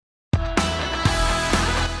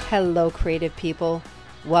Hello, creative people.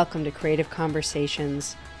 Welcome to Creative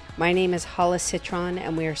Conversations. My name is Hala Citron,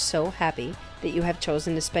 and we are so happy that you have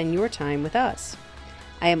chosen to spend your time with us.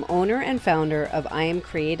 I am owner and founder of I Am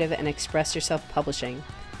Creative and Express Yourself Publishing,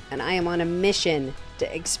 and I am on a mission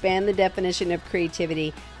to expand the definition of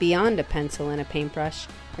creativity beyond a pencil and a paintbrush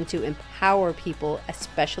and to empower people,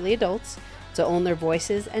 especially adults, to own their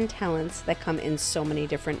voices and talents that come in so many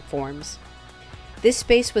different forms. This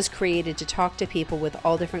space was created to talk to people with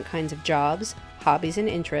all different kinds of jobs, hobbies, and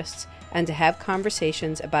interests, and to have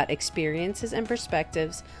conversations about experiences and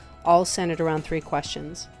perspectives, all centered around three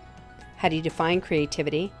questions. How do you define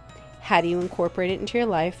creativity? How do you incorporate it into your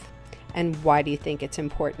life? And why do you think it's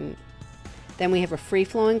important? Then we have a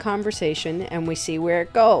free-flowing conversation and we see where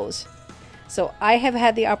it goes. So I have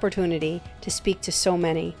had the opportunity to speak to so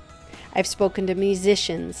many. I've spoken to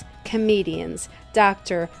musicians, comedians,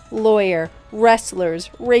 doctor, lawyer, wrestlers,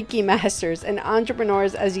 Reiki masters, and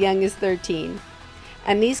entrepreneurs as young as 13.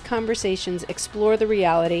 And these conversations explore the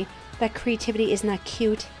reality that creativity is not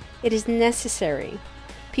cute, it is necessary.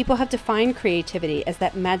 People have defined creativity as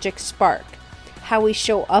that magic spark, how we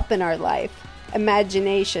show up in our life,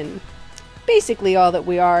 imagination, basically all that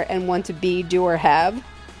we are and want to be, do, or have.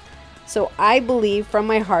 So I believe from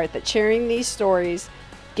my heart that sharing these stories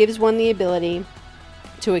gives one the ability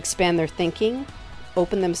to expand their thinking,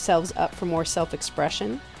 open themselves up for more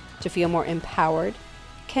self-expression, to feel more empowered,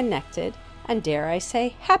 connected, and dare I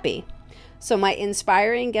say, happy. So my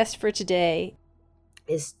inspiring guest for today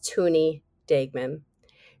is Toonie Daigman.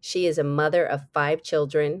 She is a mother of 5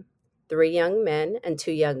 children, 3 young men and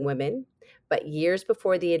 2 young women. But years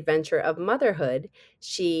before the adventure of motherhood,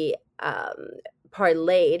 she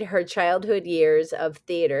parlayed her childhood years of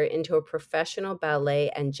theater into a professional ballet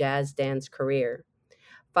and jazz dance career.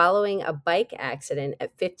 Following a bike accident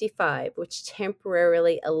at 55, which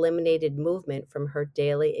temporarily eliminated movement from her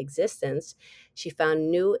daily existence, she found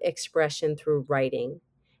new expression through writing.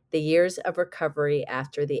 The years of recovery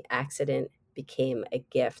after the accident became a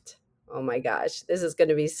gift. Oh my gosh, this is going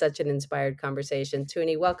to be such an inspired conversation.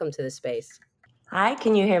 Toonie, welcome to the space. Hi,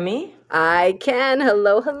 can you hear me? I can.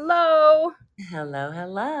 Hello, hello. Hello,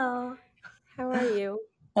 hello. How are you?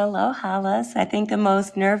 Hello, Hollis. I think the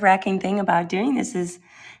most nerve-wracking thing about doing this is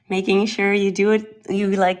making sure you do it, you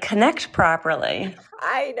connect properly.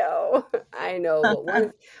 I know.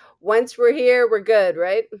 But once we're here, we're good,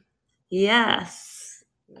 right? Yes.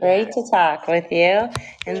 Yeah. Great to talk with you.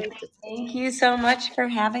 And Great. thank you so much for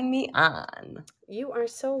having me on. You are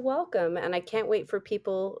so welcome. And I can't wait for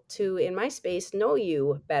people to, in my space, know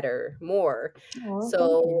you better, more. Oh, thank you.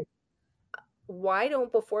 So why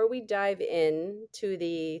don't, before we dive in to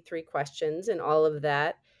the 3 questions and all of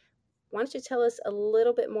that, why don't you tell us a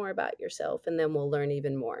little bit more about yourself and then we'll learn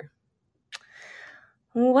even more.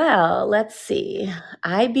 Well, let's see.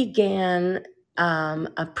 I began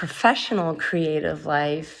a professional creative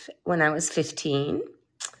life when I was 15.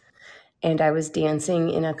 And I was dancing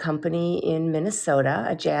in a company in Minnesota,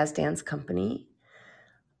 a jazz dance company.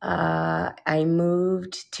 I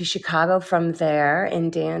moved to Chicago from there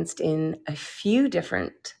and danced in a few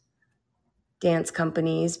different dance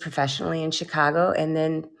companies professionally in Chicago, and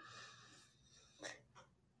then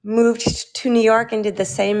moved to New York and did the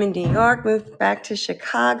same in New York, moved back to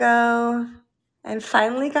Chicago, and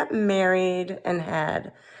finally got married and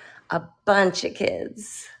had a bunch of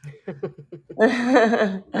kids.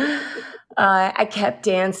 I kept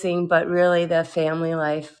dancing, but really the family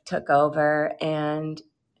life took over. And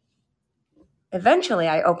eventually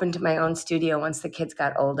I opened my own studio once the kids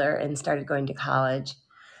got older and started going to college.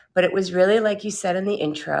 But it was really, like you said in the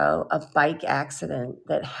intro, a bike accident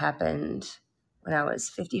that happened when I was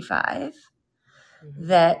 55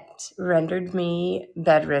 that rendered me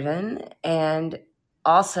bedridden and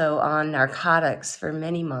also on narcotics for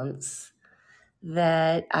many months,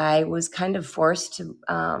 that I was kind of forced to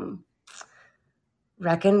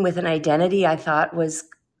reckon with an identity I thought was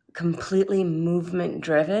completely movement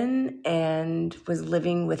driven and was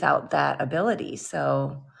living without that ability.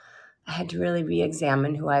 So I had to really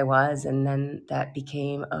re-examine who I was, and then that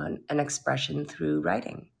became an expression through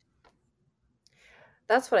writing.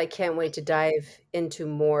 That's what I can't wait to dive into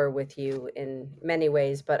more with you in many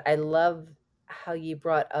ways, but I love how you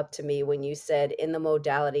brought up to me when you said in the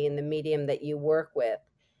modality, in the medium that you work with,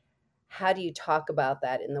 how do you talk about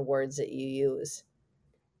that in the words that you use?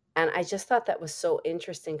 And I just thought that was so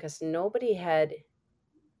interesting because nobody had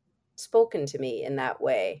spoken to me in that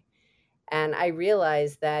way. And I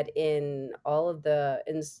realized that in all of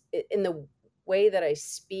in the way that I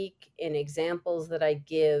speak, in examples that I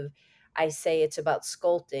give, I say it's about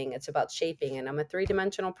sculpting, it's about shaping, and I'm a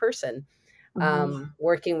 3-dimensional person, Mhm.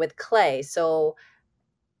 working with clay. So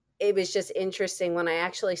it was just interesting when I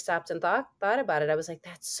actually stopped and thought about it. I was like,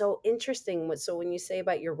 that's so interesting. So when you say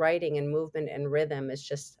about your writing and movement and rhythm, it's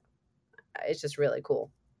just really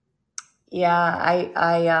cool. Yeah,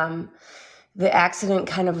 the accident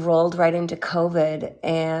kind of rolled right into COVID,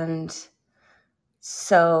 and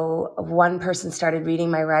so one person started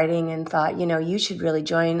reading my writing and thought, you should really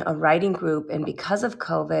join a writing group. And because of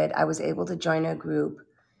COVID, I was able to join a group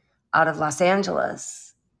out of Los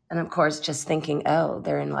Angeles. And of course, just thinking, oh,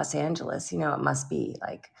 they're in Los Angeles, it must be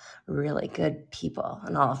like really good people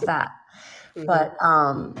and all of that. Hmm. But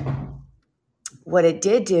what it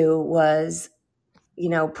did do was,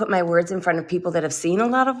 put my words in front of people that have seen a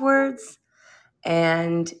lot of words.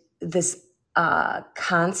 And this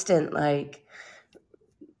constant, like,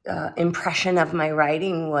 impression of my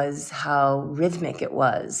writing was how rhythmic it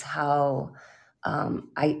was, how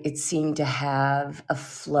it seemed to have a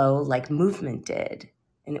flow like movement did,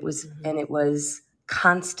 and it was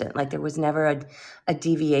constant. Like there was never a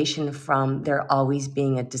deviation from there always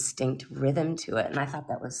being a distinct rhythm to it, and I thought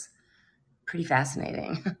that was pretty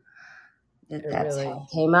fascinating. It That's how really, it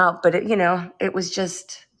came out. But it was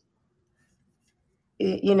just,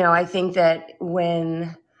 I think that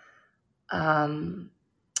when um,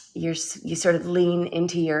 you sort of lean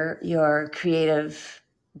into your creative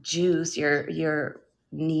juice, your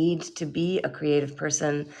need to be a creative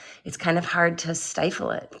person, it's kind of hard to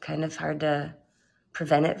stifle it, kind of hard to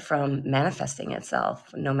prevent it from manifesting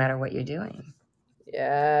itself, no matter what you're doing.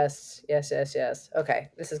 yes, yes, yes, yes. Okay,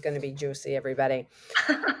 this is going to be juicy, everybody.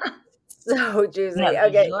 So Yeah, juicy. but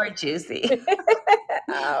Okay. you're juicy.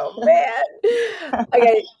 Oh man.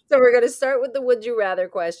 Okay, so we're going to start with the would you rather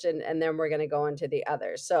question, and then we're going to go into the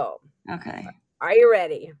other. So, Okay, are you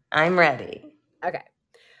ready? I'm ready. Okay.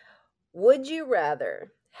 Would you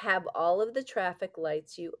rather have all of the traffic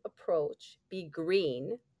lights you approach be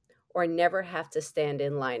green or never have to stand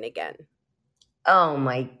in line again? Oh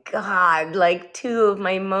my God, like two of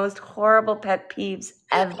my most horrible pet peeves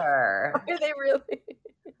ever. Are they really?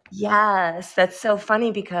 Yes, that's so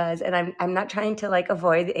funny because, and I'm not trying to like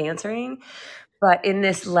avoid answering, but in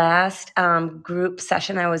this last group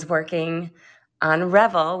session I was working on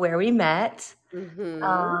Revel, where we met,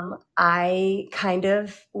 Mhm. I kind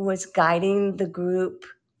of was guiding the group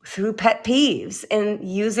through pet peeves and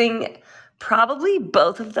using probably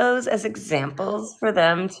both of those as examples for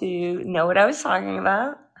them to know what I was talking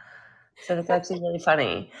about. So that's actually really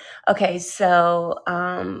funny. Okay, so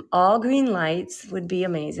all green lights would be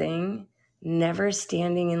amazing. Never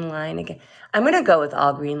standing in line again. I'm going to go with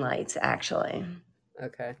all green lights, actually.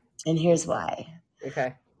 Okay. And here's why.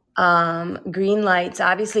 Okay. Green lights,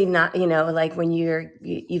 obviously not, like when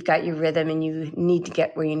you've got your rhythm and you need to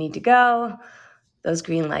get where you need to go. Those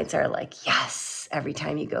green lights are like, yes, every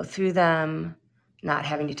time you go through them, not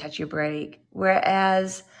having to touch your brake.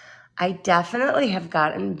 Whereas I definitely have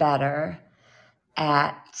gotten better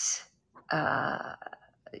at uh,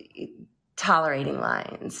 tolerating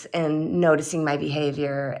lines and noticing my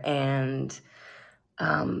behavior and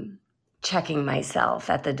um, checking myself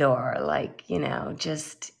at the door, like,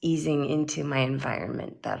 just easing into my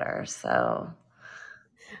environment better. So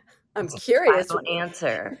I'm that's my curious. final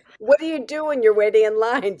answer. What do you do when you're waiting in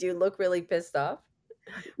line? Do you look really pissed off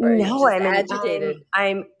or are you No, just I mean, agitated?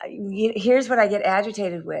 here's what I get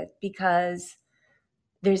agitated with, because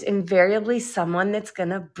there's invariably someone that's going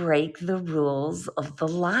to break the rules of the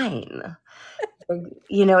line.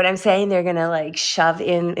 You know what I'm saying? They're gonna like shove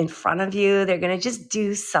in front of you. They're gonna just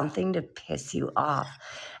do something to piss you off,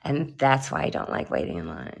 and that's why I don't like waiting in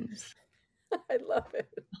lines. I love it.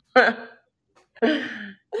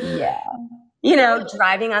 Yeah,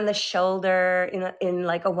 driving on the shoulder in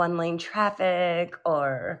like a one lane traffic,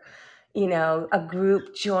 or a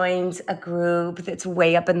group joins a group that's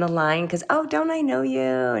way up in the line because, oh, don't I know you?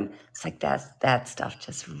 And it's like that stuff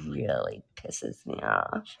just really pisses me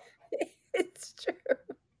off. It's true.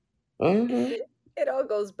 Hmm. It all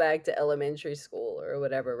goes back to elementary school or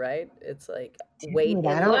whatever, right? It's like, wait Dude,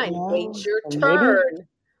 I in don't line, wait know. your Or maybe turn.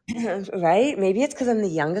 right? Maybe it's because I'm the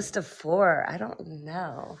youngest of four. I don't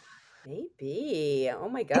know. Maybe. Oh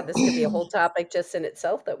my God, this could be a whole topic just in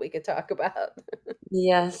itself that we could talk about.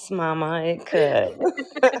 Yes, Mama, it could.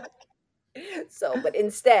 So, but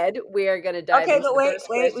instead, we are going to dive Okay, into but the wait, first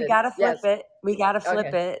wait, we question. gotta flip Yes. it. We gotta flip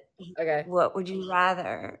Okay. it. Okay. What would you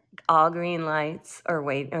rather? All green lights or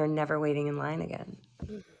never waiting in line again?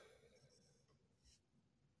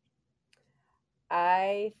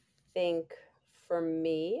 I think for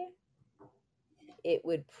me, it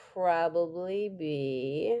would probably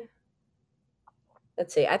be,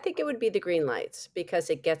 let's see, I think it would be the green lights because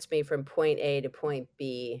it gets me from point A to point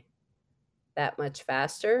B that much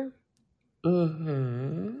faster.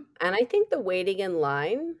 Mm-hmm. And I think the waiting in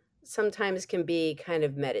line sometimes can be kind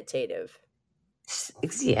of meditative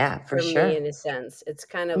Yeah, for for me sure. in a sense. It's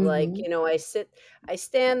kind of like, Mm-hmm. I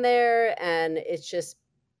stand there and it's just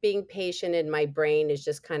being patient and my brain is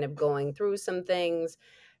just kind of going through some things.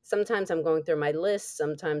 Sometimes I'm going through my list,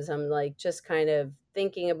 sometimes I'm like just kind of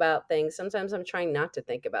thinking about things. Sometimes I'm trying not to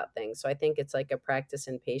think about things. So I think it's like a practice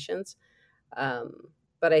in patience.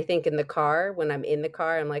 But I think in the car, when I'm in the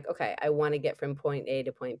car, I'm like, okay, I want to get from point A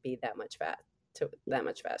to point B that much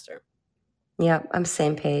faster. Yep, I'm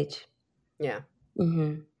same page. Yeah.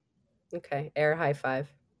 Mm-hmm. Okay. Air high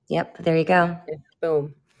five. Yep, there you go. Yeah,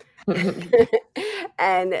 boom.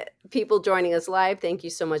 And people joining us live, thank you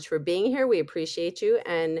so much for being here. We appreciate you.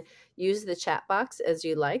 And use the chat box as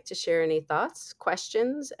you like to share any thoughts,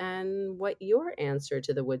 questions, and what your answer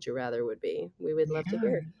to the would you rather would be. We would love to Yeah,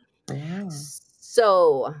 hear it. yeah.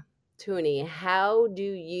 So, Toonie, how do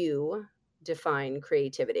you define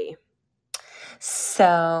creativity?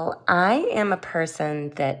 So I am a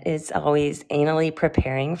person that is always anally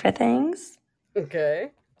preparing for things,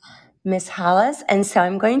 Okay. Miss Hollis. And so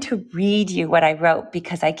I'm going to read you what I wrote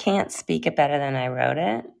because I can't speak it better than I wrote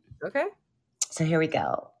it. Okay. So here we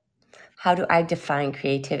go. How do I define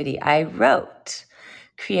creativity? I wrote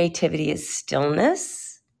creativity is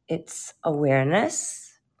stillness, it's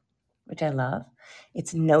awareness, which I love,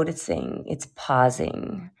 it's noticing, it's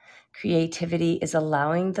pausing. Creativity is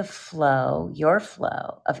allowing the flow, your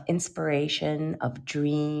flow of inspiration, of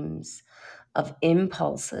dreams, of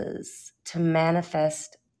impulses to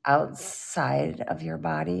manifest outside of your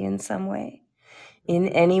body in some way, in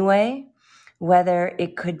Mhm. any way, whether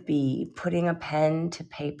it could be putting a pen to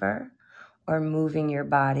paper or moving your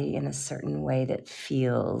body in a certain way that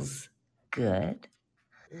feels good,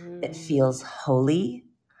 that Mm. feels holy,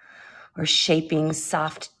 or shaping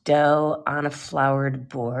soft dough on a floured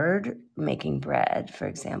board, making bread, for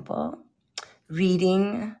example,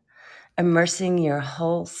 reading, immersing your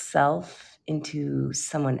whole self into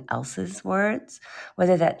someone else's words,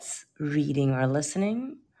 whether that's reading or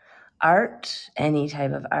listening, art, any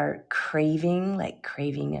type of art, craving, like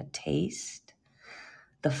craving a taste,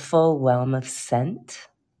 the full realm of scent,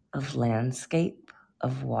 of landscape,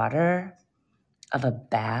 of water, of a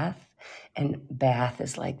bath. And bath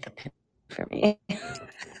is like the pin for me.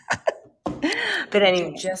 But You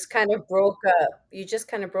anyway, just kind of broke up. You just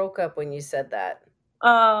kind of broke up when you said that. oh,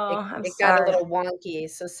 It I'm it got a sorry. little wonky.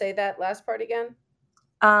 So say that last part again.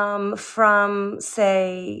 From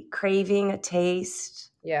say craving a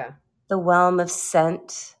taste, Yeah. the realm of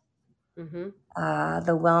scent, Mhm.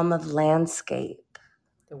 the realm of landscape.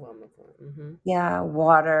 The Wilma. Mhm. Yeah,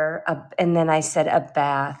 water, and then I said a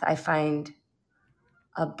bath. I find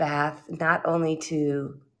a bath not only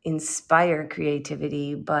to inspire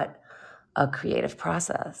creativity, but a creative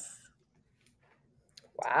process.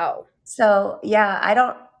 Wow. So, yeah,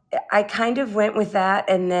 I kind of went with that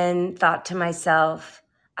and then thought to myself,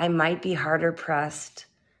 I might be harder pressed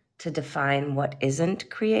to define what isn't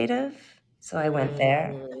creative. So I went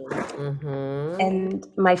there. Mhm. And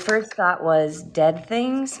my first thought was dead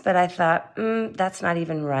things, but I thought, that's not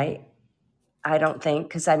even right. I don't think,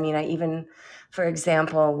 because I mean, for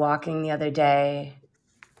example, walking the other day,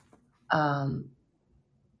 um,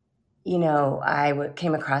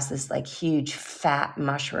 came across this like huge fat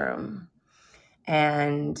mushroom.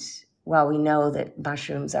 And while we know that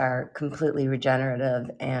mushrooms are completely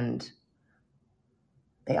regenerative and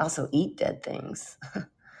they also eat dead things,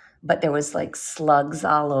 but there was like slugs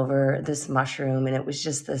all over this mushroom, and it was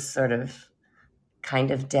just this sort of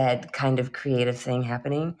kind of dead, kind of creative thing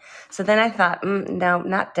happening. So then I thought, no,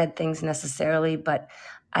 not dead things necessarily, but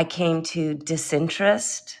I came to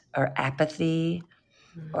disinterest or apathy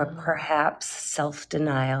or Mhm. perhaps self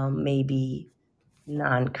denial, maybe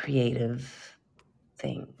non creative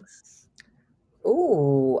things.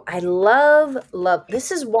 Ooh, I love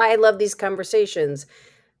this is why I love these conversations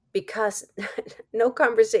because no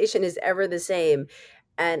conversation is ever the same.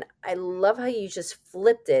 And I love how you just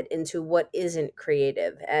flipped it into what isn't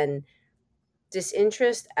creative and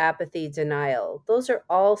disinterest, apathy, denial. Those are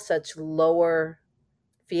all such lower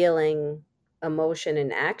feeling emotion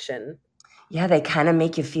and action. Yeah, they kind of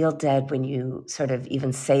make you feel dead when you sort of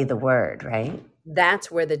even say the word, right?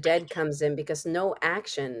 That's where the dead comes in because no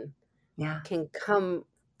action Yeah, can come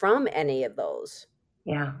from any of those.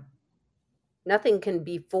 yeah. Nothing can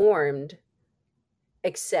be formed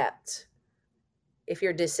except if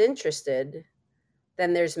you're disinterested,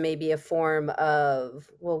 then there's maybe a form of,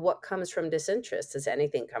 well, what comes from disinterest? Does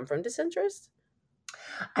anything come from disinterest?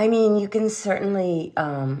 I mean, you can certainly,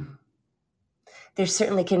 there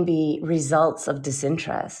certainly can be results of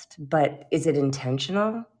disinterest, but is it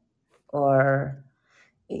intentional? or,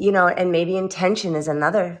 you know, and maybe intention is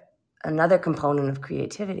another component of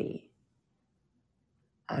creativity.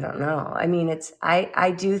 I don't know. I mean,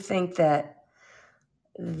 I do think that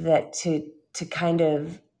to kind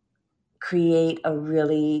of create a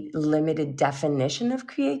really limited definition of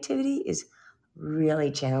creativity is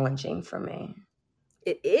really challenging for me.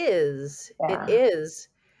 It is. It Yeah. is.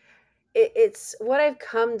 It's what I've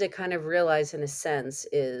come to kind of realize in a sense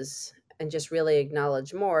is, and just really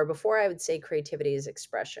acknowledge more. Before I would say creativity is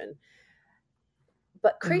expression,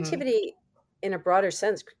 but Hmm. creativity in a broader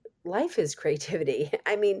sense, life is creativity.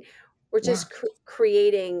 I mean, we're Yeah. just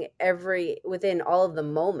creating every within all of the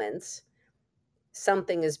moments,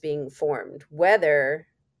 something is being formed, whether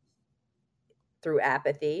through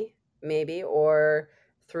apathy, maybe, or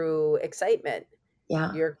through excitement.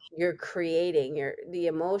 Yeah. You're creating, the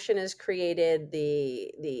emotion is created,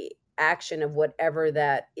 the action of whatever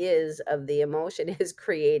that is of the emotion is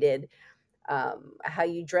created. How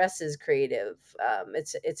you dress is creative.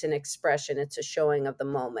 It's an expression, it's a showing of the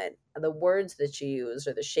moment. The words that you use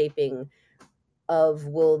or the shaping of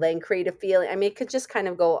will then create a feeling. I mean, it could just kind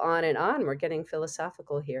of go on and on. We're getting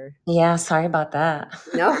philosophical here. Yeah. Sorry about that.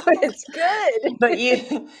 No, it's good. But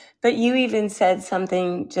you but you even said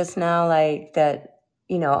something just now like that,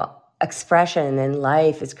 you know, expression in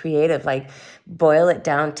life is creative. Like boil it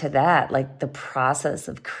down to that, like the process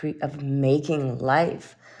of making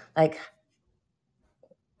life. Like,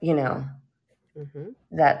 you know, Hmm.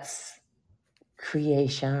 that's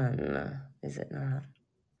creation, is it not?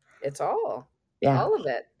 It's Yeah. all of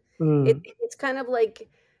it. Mm. It's kind of like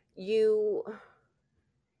you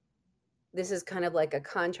this is kind of like a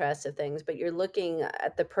contrast of things, but you're looking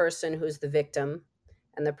at the person who's the victim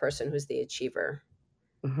and the person who's the achiever.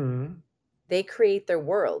 Mhm. They create their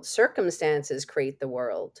world. Circumstances create the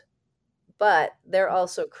world, but they're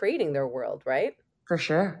also creating their world, right? For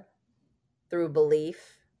sure. Through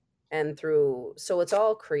belief and through, so it's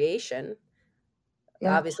all creation.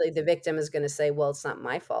 Yeah. Obviously, the victim is going to say, well, it's not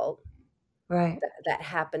my fault. Right. That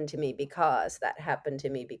happened to me because, that happened to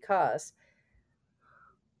me because.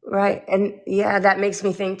 Right. But And yeah, that makes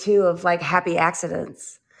me think too of like happy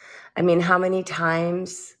accidents. I mean, how many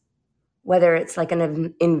times, whether it's like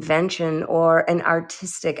an invention or an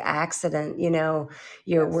artistic accident, you know,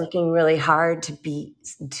 you're yes. working really hard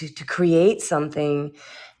to create something,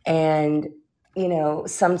 and you know,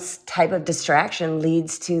 some type of distraction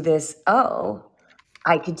leads to this, oh,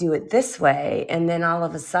 I could do it this way, and then all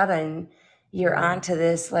of a sudden you're Mm. onto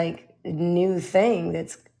this like new thing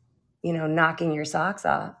that's, you know, knocking your socks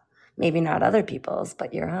off. Maybe not other people's,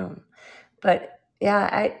 but your own. But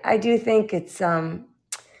yeah, I do think it's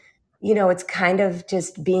you know, it's kind of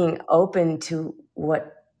just being open to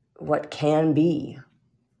what can be.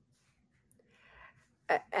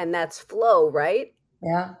 And that's flow, right?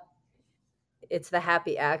 Yeah. It's the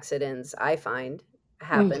happy accidents I find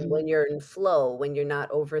happen Mhm. when you're in flow, when you're not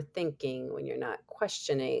overthinking, when you're not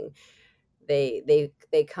questioning. They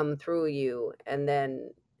come through you, and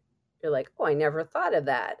then you're like, "Oh, I never thought of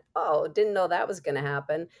that. Oh, didn't know that was going to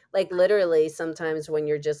happen." Like literally sometimes when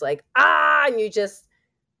you're just like, "Ah," and you just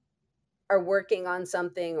are working on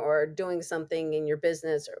something or doing something in your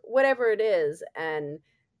business or whatever it is, and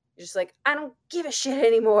you're just like, I don't give a shit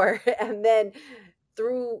anymore. And then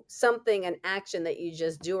through something, an action that you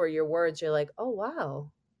just do or your words, you're like, oh,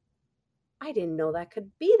 wow, I didn't know that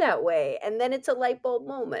could be that way. And then it's a light bulb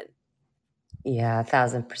moment. Yeah,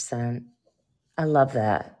 1,000%. I love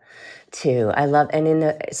that too. I love, and in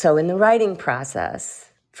the writing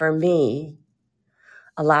process, for me,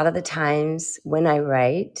 a lot of the times when I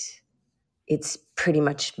write, it's pretty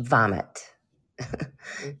much vomit.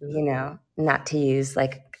 Hmm. You know, not to use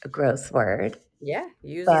like a gross word, Yeah.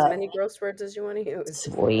 Use as but many gross words as you want to use.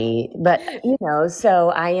 sweet. But, you know, so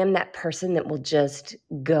I am that person that will just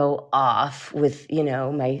go off with, you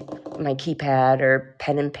know, my keypad or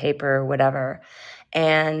pen and paper or whatever.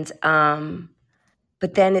 And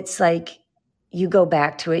but then it's like you go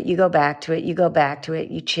back to it, you go back to it, you go back to it,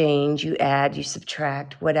 you change, you add, you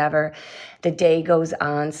subtract, whatever. The day goes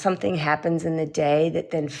on, something happens in the day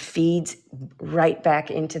that then feeds right back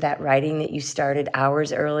into that writing that you started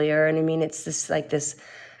hours earlier. And I mean, it's just like this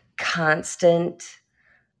constant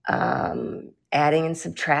adding and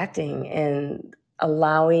subtracting and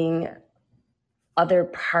allowing other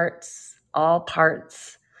parts, all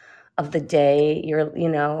parts of the day, you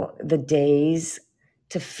know, the days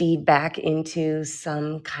to feed back into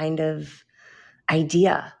some kind of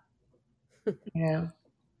idea, you know?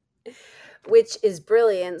 Which is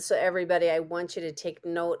brilliant. So, everybody, I want you to take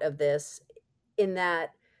note of this, in that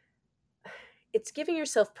it's giving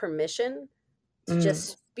yourself permission to Mm, just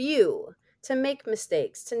spew. to make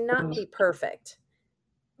mistakes, to not be perfect,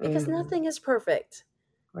 because Mm-hmm. nothing is perfect.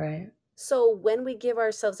 Right. So when we give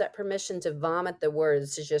ourselves that permission to vomit the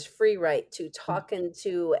words, to just free write, to talk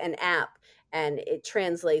into an app and it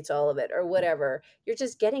translates all of it or whatever, you're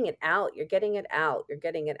just getting it out. You're getting it out. You're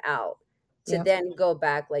getting it out. To Yep. then go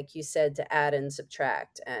back, like you said, to add and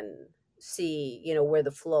subtract and see, where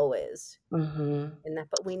the flow is. Mm-hmm. And that,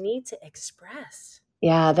 but we need to express.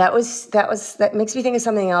 Yeah, that makes me think of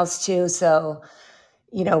something else too. So,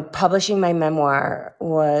 publishing my memoir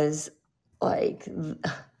was like,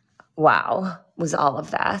 wow, was all of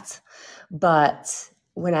that. But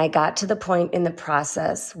when I got to the point in the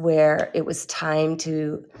process where it was time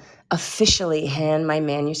to officially hand my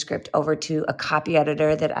manuscript over to a copy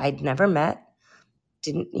editor that I'd never met,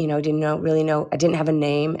 didn't know, I didn't have a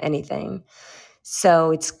name, anything. So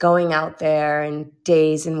it's going out there and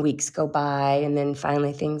days and weeks go by and then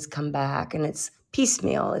finally things come back and it's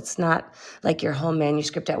piecemeal. It's not like your whole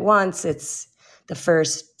manuscript at once. It's the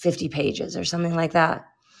first 50 pages or something like that.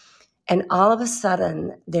 And all of a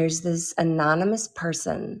sudden, there's this anonymous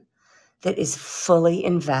person that is fully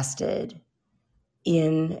invested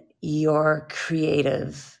in your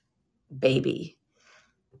creative baby.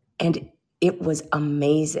 And it was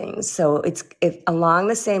amazing. So it's along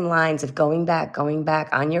the same lines of going back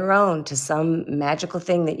on your own to some magical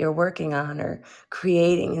thing that you're working on or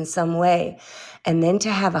creating in some way. And then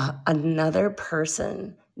to have another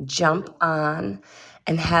person jump on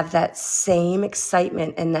and have that same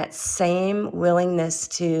excitement and that same willingness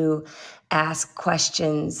to ask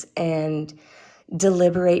questions and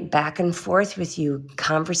deliberate back and forth with you,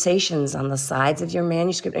 conversations on the sides of your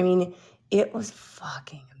manuscript. I mean, it was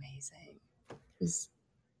fucking amazing. It was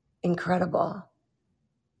incredible.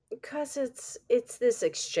 Because it's this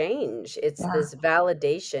exchange, it's Yeah. this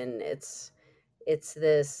validation, it's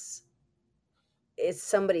this, it's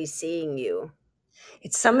somebody seeing you.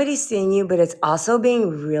 It's somebody seeing you, but it's also being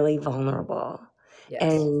really vulnerable Yes.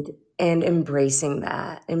 and embracing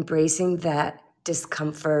that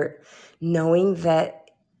discomfort, knowing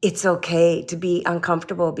that it's okay to be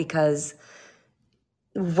uncomfortable because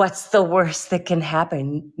what's the worst that can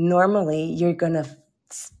happen? Normally, you're going to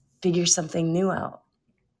figure something new out.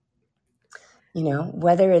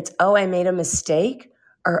 Whether it's, oh, I made a mistake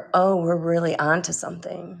or, oh, we're really onto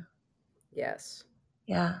something. Yes.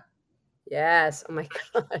 Yeah. Yes. Oh my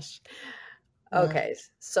gosh. Yeah. Okay.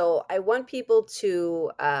 So I want people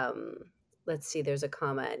to let's see, there's a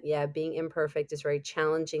comment. Yeah, being imperfect is a very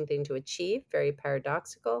challenging thing to achieve, very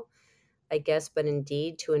paradoxical, I guess, but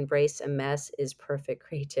indeed to embrace a mess is perfect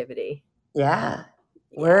creativity. Yeah.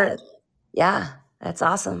 Yes. Yeah, that's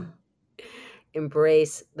awesome.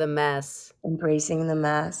 Embrace the mess. Embracing the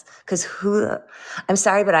mess. Because I'm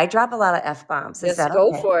sorry, but I drop a lot of F bombs. Is Just that go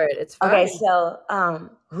okay? for it. It's Okay, fine. so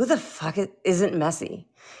who the fuck isn't messy?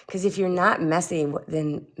 Because if you're not messy,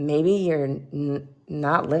 then maybe you're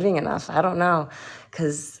not living enough. I don't know.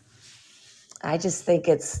 Because I just think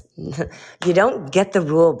it's, you don't get the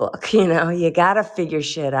rule book, you got to figure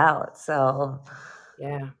shit out. So,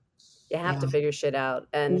 Yeah. You have yeah. to figure shit out.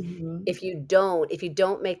 And Mm-hmm. if you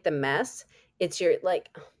don't make the mess, it's your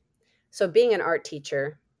like, so being an art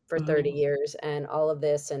teacher for 30 Mm-hmm. years and all of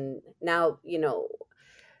this, and now,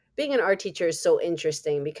 being an art teacher is so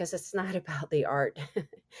interesting because it's not about the art.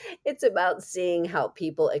 It's about seeing how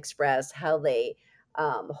people express, how they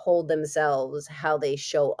hold themselves, how they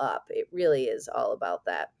show up. It really is all about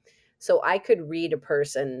that. So I could read a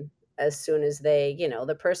person as soon as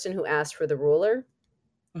the person who asked for the ruler,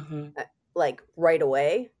 Mm-hmm. like right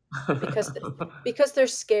away, because because they're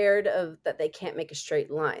scared of that they can't make a straight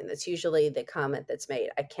line. That's usually the comment that's made.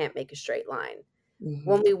 I can't make a straight line.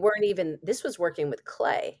 When Mm-hmm. we weren't even, this was working with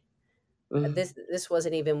clay. Mm-hmm. This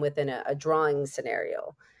wasn't even within a drawing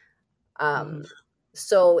scenario. Mm-hmm. Um,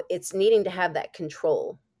 so it's needing to have that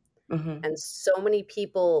control. Mm-hmm. And so many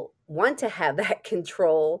people want to have that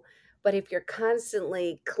control, but if you're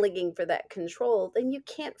constantly clinging for that control, then you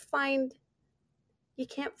can't find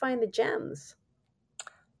the gems.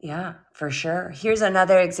 Yeah, for sure. Here's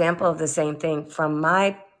another example of the same thing from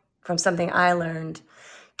something I learned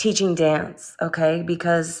teaching dance, okay?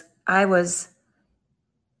 Because I was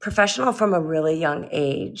professional from a really young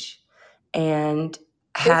age and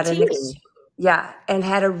had 15. and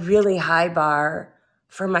had a really high bar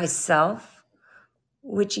for myself,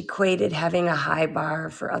 which equated having a high bar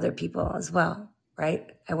for other people as well, right?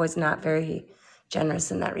 I was not very generous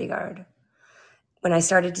in that regard. When I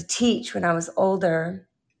started to teach when I was older,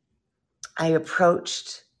 I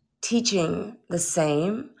approached teaching the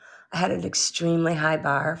same. I had an extremely high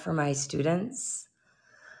bar for my students.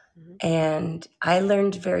 Mhm. And I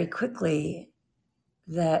learned very quickly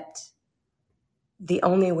that the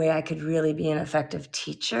only way I could really be an effective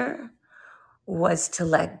teacher was to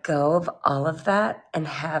let go of all of that and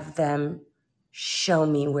have them show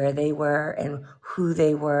me where they were and who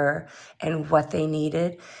they were and what they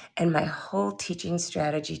needed. And my whole teaching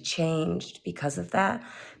strategy changed because of that,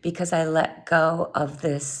 because I let go of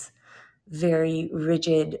this very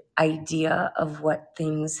rigid idea of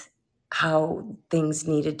how things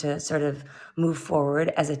needed to sort of move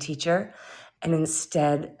forward as a teacher, and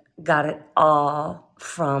instead got it all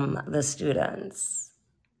from the students.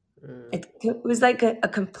 It was like a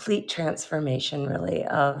complete transformation, really,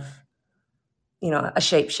 of, a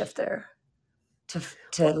shapeshifter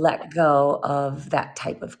to let go of that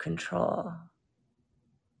type of control.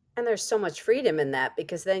 And there's so much freedom in that,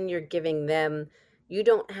 because then you're giving them, you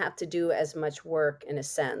don't have to do as much work in a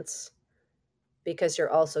sense, because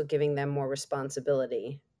you're also giving them more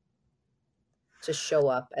responsibility to show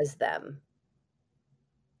up as them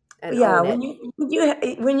and Yeah, own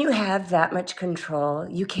it. when you have that much control,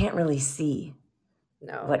 you can't really see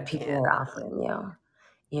No, what you people can't. are offering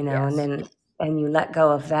you, and Yes. then you let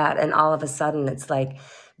go of that, and all of a sudden it's like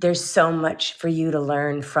there's so much for you to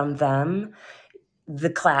learn from them.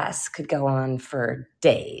 The class could go on for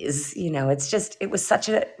days. It was such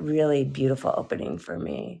a really beautiful opening for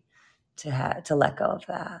me to let go of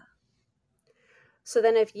that. So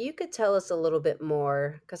then if you could tell us a little bit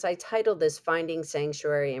more, because I titled this Finding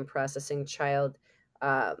Sanctuary and Processing Childhood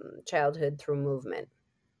Through Movement.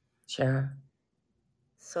 Sure.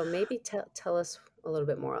 So maybe tell us a little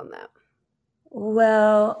bit more on that.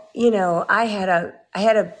 Well, I had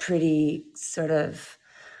a pretty sort of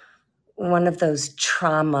one of those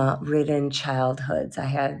trauma-ridden childhoods. I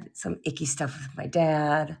had some icky stuff with my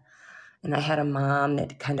dad, and I had a mom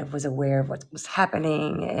that kind of was aware of what was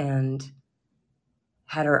happening and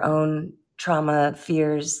had her own trauma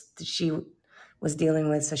fears that she was dealing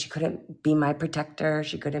with, so she couldn't be my protector.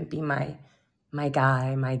 She couldn't be my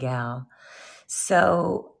guy, my gal.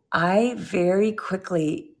 So I very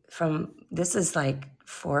quickly, this is like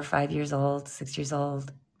 4 or 5 years old, 6 years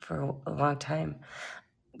old, for a long time,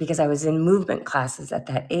 because I was in movement classes at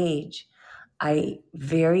that age, I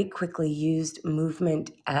very quickly used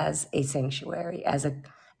movement as a sanctuary, as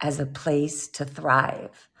a place to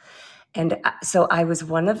thrive. And so I was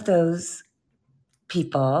one of those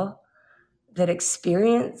people that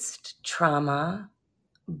experienced trauma,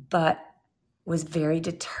 but was very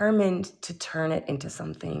determined to turn it into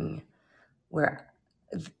something where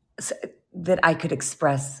that I could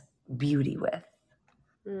express beauty with.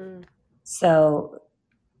 Mm. So,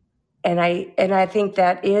 and I think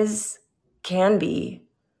that can be,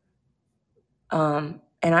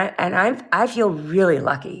 I feel really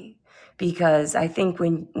lucky, because I think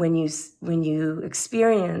when you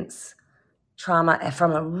experience trauma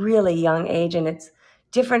from a really young age, and it's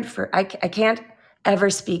different I can't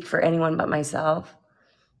ever speak for anyone but myself,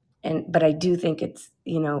 but I do think it's,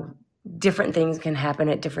 different things can happen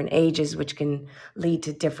at different ages, which can lead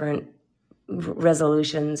to different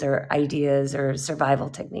resolutions or ideas or survival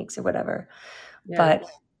techniques or whatever. Yeah. But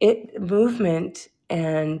movement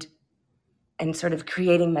and sort of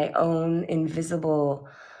creating my own invisible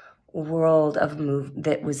world of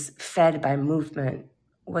that was fed by movement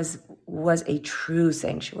was a true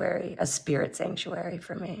sanctuary, a spirit sanctuary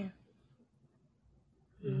for me.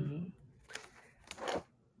 Mm-hmm.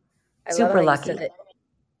 I love Super how you lucky. said that.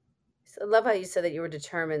 I love how you said that you were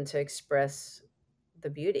determined to express the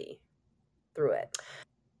beauty through it.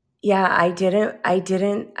 Yeah, I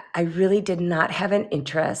really did not have an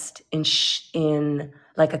interest in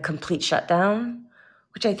like a complete shutdown,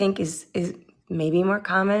 which I think is maybe more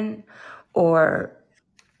common. Or,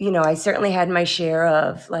 I certainly had my share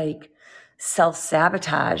of like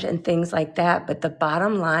self-sabotage and things like that, but the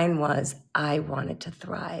bottom line was I wanted to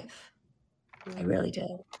thrive. I really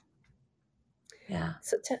did. Yeah.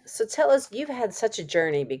 So tell us, you've had such a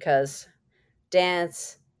journey, because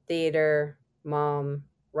dance, theater, mom,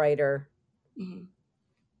 writer. Mm-hmm.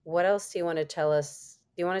 What else do you want to tell us?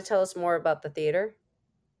 Do you want to tell us more about the theater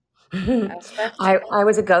aspect? I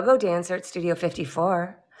was a go-go dancer at Studio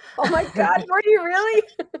 54. Oh my God, were you really?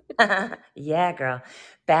 Yeah, girl.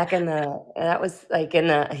 That was like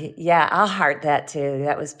yeah, I'll heart that too.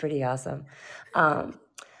 That was pretty awesome. Um,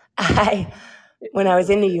 when I was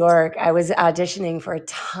in New York, I was auditioning for a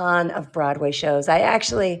ton of Broadway shows. I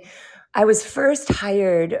was first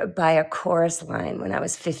hired by a chorus line when I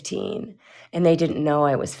was 15, and they didn't know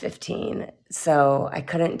I was 15. So I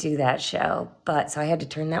couldn't do that show, so I had to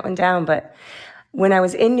turn that one down. But when I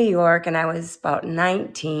was in New York and I was about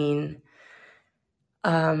 19,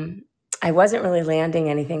 I wasn't really landing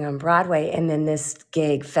anything on Broadway. And then this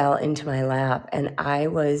gig fell into my lap, and I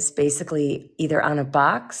was basically either on a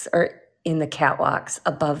box or in the catwalks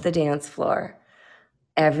above the dance floor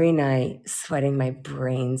every night, sweating my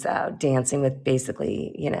brains out, dancing with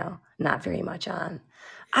basically, not very much on.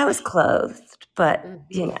 I was clothed, but,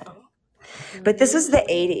 Mhm. but this Mhm. was the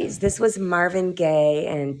 80s. This was Marvin Gaye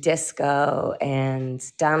and disco and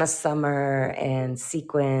Donna Summer and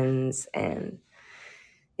sequins, and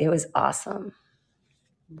it was awesome.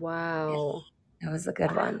 Wow. That was a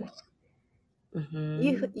good Wow. one.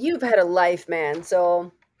 You Hmm. you've had a life, man.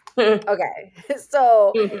 So, okay.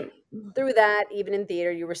 So, through that, even in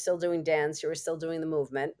theater, you were still doing dance, you were still doing the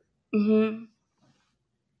movement. Hmm.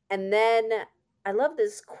 And then I love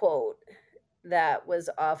this quote that was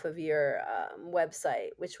off of your website,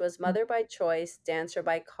 which was mother by choice, dancer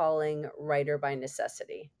by calling, writer by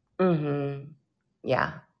necessity. Hmm.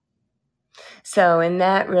 Yeah. So, and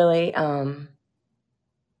that really,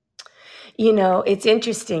 it's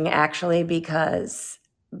interesting actually because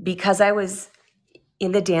I was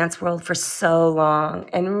in the dance world for so long,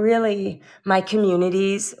 and really my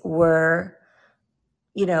communities were,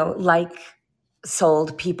 like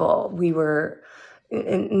sold people.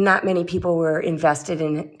 Not many people were invested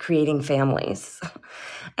in creating families.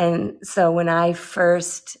 And so when I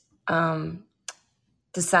first um,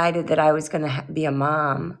 decided that I was going to be a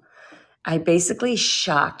mom, I basically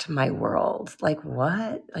shocked my world. Like,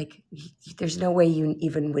 what? Like, there's no way you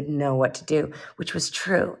even would know what to do, which was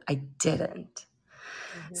true. I didn't.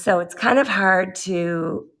 Mhm. So it's kind of hard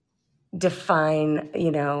to define,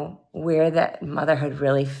 where that motherhood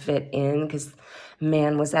really fit in, because,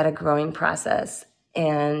 man, was that a growing process.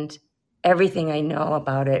 And everything I know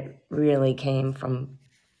about it really came from,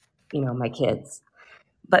 my kids.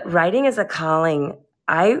 But writing is a calling.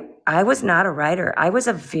 I was not a writer. I was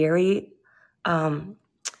a very um,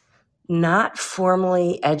 not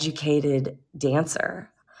formally educated dancer.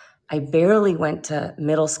 I barely went to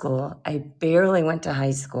middle school. I barely went to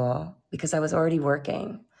high school because I was already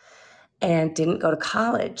working and didn't go to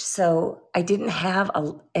college. So I didn't have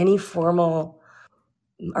any formal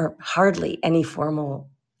or hardly any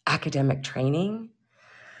formal academic training.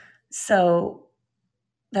 So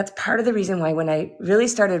that's part of the reason why when I really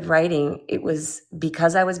started writing, it was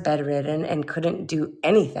because I was bedridden and couldn't do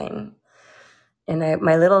anything. And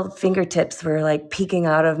my little fingertips were like peeking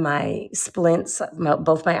out of my splints.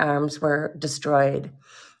 Both my arms were destroyed.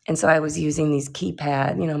 And so I was using these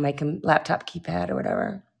keypad, my laptop keypad or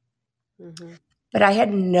whatever. Mhm. But I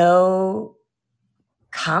had no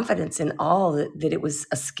confidence in all that it was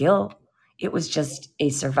a skill. It was just a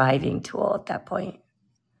surviving tool at that point.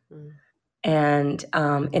 Mm. And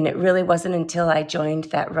it really wasn't until I joined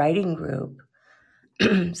that writing group.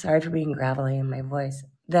 Sorry for being gravelly in my voice.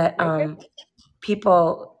 That You're good.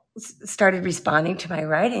 people started responding to my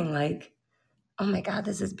writing like, "Oh my God,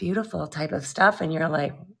 this is beautiful," type of stuff, and you're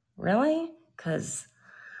like, "Really?" Because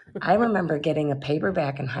I remember getting a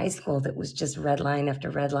paperback in high school that was just red line after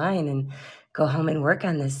red line, and go home and work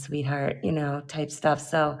on this, sweetheart, type stuff.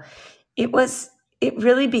 So it was, it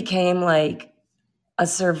really became like a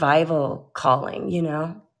survival calling,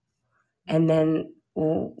 And then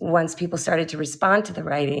once people started to respond to the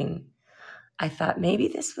writing, I thought maybe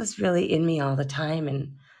this was really in me all the time.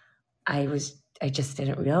 And I just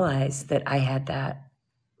didn't realize that I had that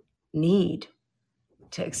need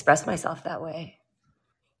to express myself that way,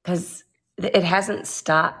 because it hasn't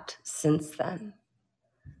stopped since then.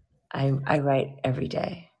 I write every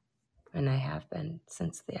day, and I have been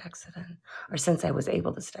since the accident, or since I was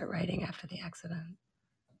able to start writing after the accident.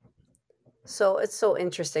 So it's so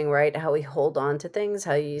interesting, right? How we hold on to things.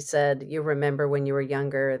 How you said you remember when you were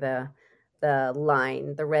younger the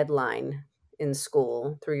line, the red line in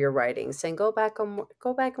school through your writing, saying go back and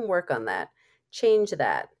work on that, change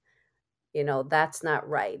that. That's not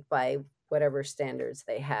right by whatever standards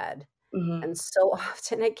they had. Hmm. And so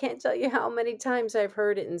often, I can't tell you how many times I've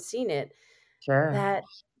heard it and seen it, Sure. that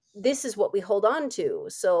this is what we hold on to.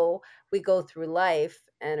 So we go through life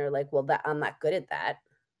and are like, well, that I'm not good at that.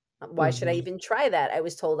 Why should I Hmm. even try that? I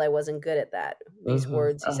was told I wasn't good at that. These Hmm.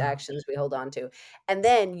 words, these Oh, actions we hold on to. And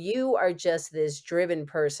then you are just this driven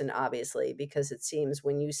person, obviously, because it seems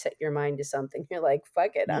when you set your mind to something, you're like,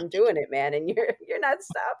 fuck it, I'm doing it, man. And you're not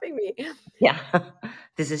stopping me. yeah.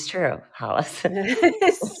 This is true, Hollis.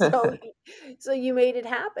 so so you made it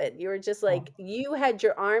happen. You were just like, you had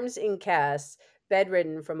your arms in casts,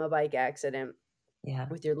 bedridden from a bike accident, Yeah.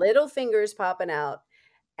 with your little fingers popping out,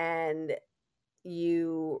 and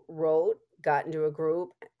you wrote, got into a group.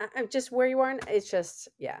 I'm just where you are. It's just,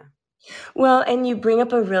 yeah. Well, and you bring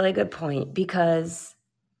up a really good point, because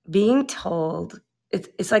being told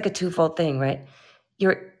it's like a twofold thing, right?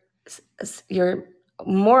 You're you're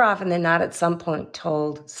more often than not at some point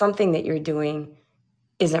told something that you're doing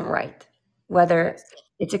isn't right, whether Yes.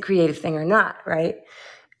 it's a creative thing or not, right?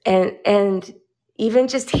 And even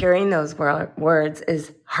just hearing those words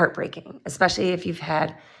is heartbreaking, especially if you've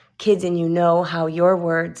had kids and you know how your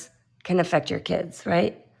words can affect your kids,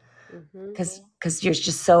 right? Mm-hmm. Because you're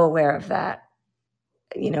just so aware of that,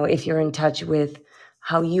 if you're in touch with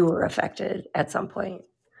how you were affected at some point.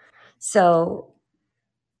 So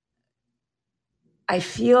I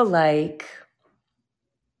feel like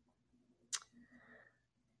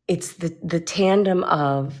it's the tandem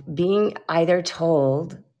of being either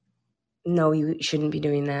told, no, you shouldn't be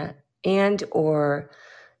doing that, and or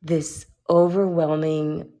this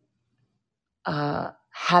overwhelming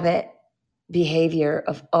habit behavior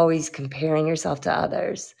of always comparing yourself to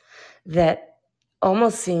others that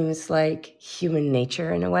almost seems like human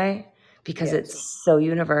nature in a way, because Yes. it's so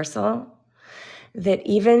universal that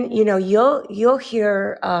even you'll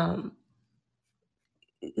hear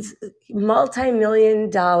multi-million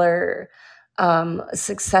dollar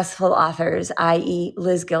successful authors, i.e.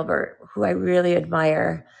 Liz Gilbert, who I really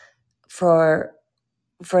admire for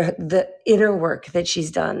the inner work that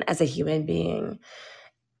she's done as a human being.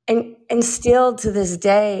 And still to this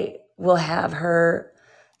day we'll have her,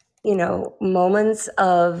 moments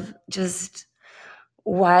of just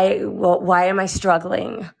why am I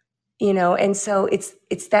struggling? And so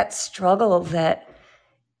it's that struggle that,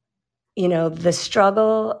 the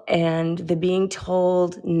struggle and the being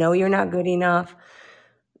told, no, you're not good enough.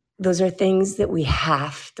 Those are things that we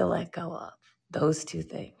have to let go of. Those two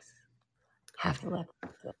things have to let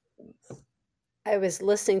go of. I was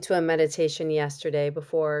listening to a meditation yesterday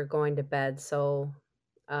before going to bed, so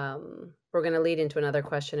we're going to lead into another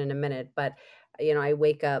question in a minute. But I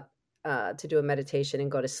wake up to do a meditation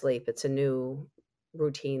and go to sleep. It's a new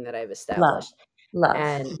routine that I've Love, established, love.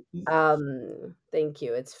 and thank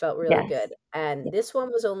you. It's felt really Yes. good. And this one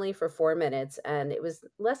was only for 4 minutes, and it was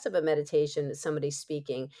less of a meditation. Somebody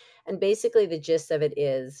speaking, and basically the gist of it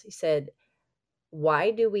is, he said,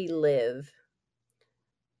 "Why do we live?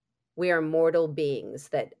 We are mortal beings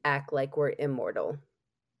that act like we're immortal.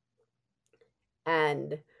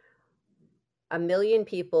 And a million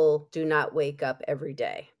people do not wake up every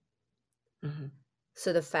day. Mm-hmm.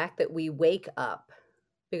 So the fact that we wake up,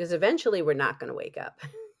 because eventually we're not going to wake up."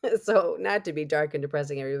 So not to be dark and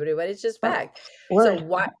depressing everybody, but it's just Oh, fact. So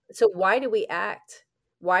word. why do we act?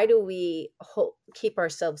 Why do we keep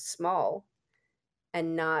ourselves small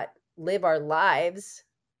and not live our lives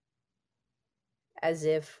as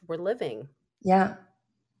if we're living? Yeah.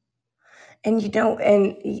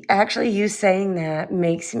 And actually you saying that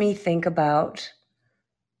makes me think about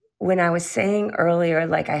when I was saying earlier,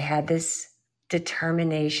 like I had this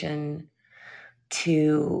determination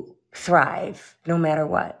to thrive no matter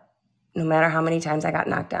what, no matter how many times I got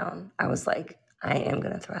knocked down. I was like, I am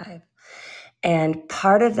going to thrive. And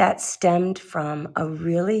part of that stemmed from a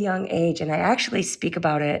really young age. And I actually speak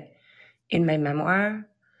about it in my memoir.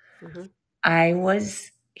 Mm-hmm. I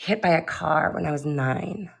was hit by a car when I was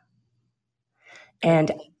 9. Okay.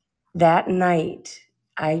 And that night,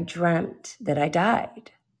 I dreamt that I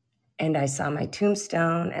died. And I saw my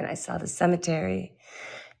tombstone and I saw the cemetery.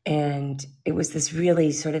 And it was this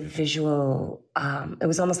really sort of visual, it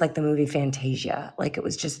was almost like the movie Fantasia. Like it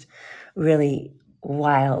was just really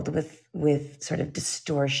wild with sort of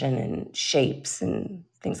distortion and shapes and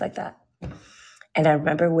things like that. And I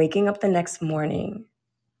remember waking up the next morning,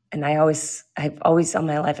 and I've always all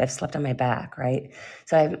my life I've slept on my back, right?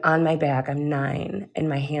 So I'm on my back, I'm 9, and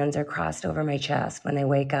my hands are crossed over my chest when I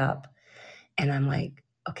wake up. And I'm like,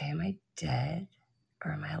 okay, am I dead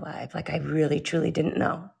or am I alive? Like I really truly didn't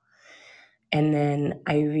know. And then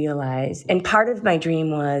I realized, and part of my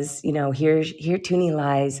dream was, here Toonie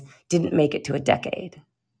lies, didn't make it to a decade,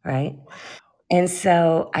 right? And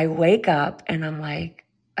so I wake up and I'm like,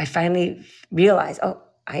 I finally realize, oh,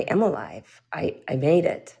 I am alive. I made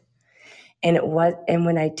it. And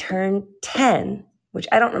when I turned 10, which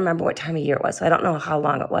I don't remember what time of year it was, so I don't know how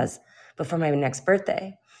long it was before my next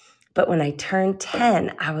birthday. But when I turned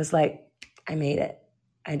 10, I was like, I made it.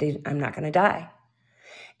 I'm not going to die.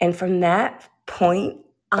 And from that point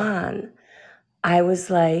on, I was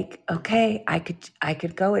like, okay, I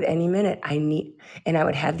could go at any minute. And I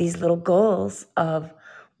would have these little goals of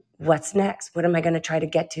what's next? What am I going to try to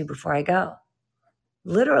get to before I go?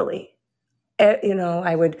 Literally.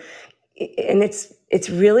 I would, and it's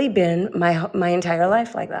really been my entire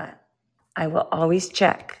life like that. I will always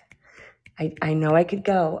check. I know I could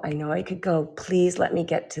go. I know I could go. Please let me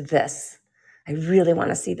get to this. I really want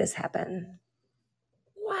to see this happen.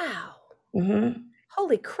 Wow. Mm-hmm.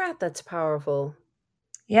 Holy crap, that's powerful.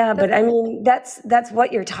 Yeah, but That's I mean, that's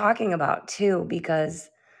what you're talking about too, because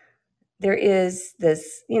there is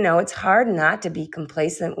this, it's hard not to be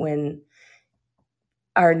complacent when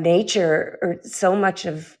our nature, or so much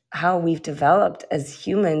of how we've developed as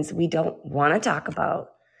humans, we don't want to talk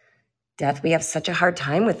about death. We have such a hard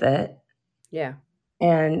time with it. yeah.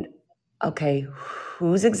 And okay,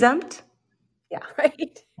 who's exempt? Yeah.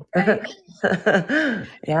 Right. Right.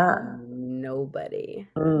 Yeah. Nobody.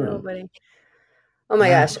 Mm. Nobody. Oh my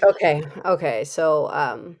Yeah. gosh. Okay. Okay.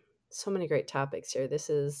 So so many great topics here. This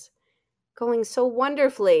is going so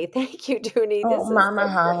wonderfully. Thank you, Dooney. Oh, This is Mama so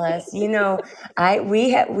Hollis,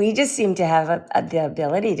 great. we just seem to have the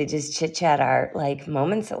ability to just chit chat our like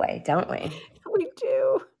moments away, don't we? We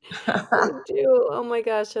do. We do. Oh my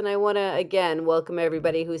gosh. And I want to again welcome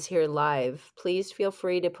everybody who's here live. Please feel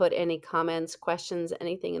free to put any comments, questions,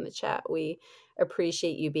 anything in the chat. We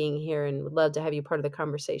appreciate you being here and would love to have you part of the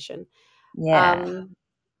conversation. Yeah. Um,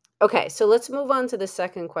 okay, so let's move on to the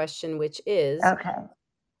second question, which is Okay.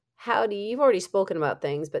 how do you've already spoken about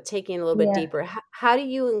things, but taking it a little bit Yeah. deeper, how do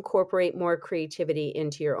you incorporate more creativity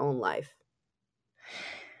into your own life?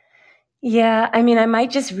 Yeah, I mean, I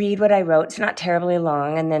might just read what I wrote. It's not terribly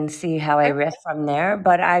long, and then see how I Okay. riff from there.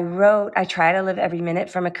 But I try to live every minute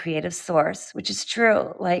from a creative source, which is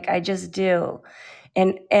true. Like I just do.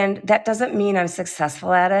 And that doesn't mean I'm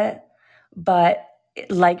successful at it, but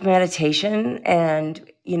like meditation, and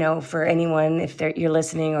for anyone, if you're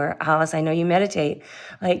listening, or Hollis, I know you meditate,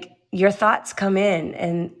 like your thoughts come in,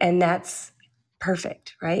 and that's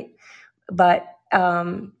perfect, right? But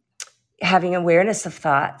having awareness of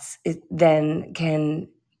thoughts, it then can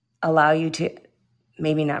allow you to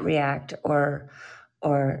maybe not react, or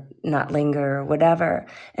not linger, or whatever.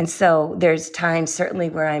 And so there's times certainly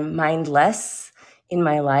where I'm mindless in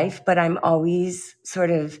my life, but I'm always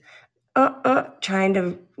sort of trying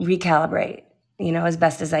to recalibrate, as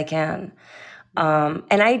best as I can.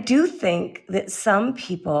 And I do think that some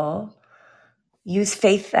people use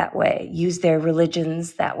faith that way, use their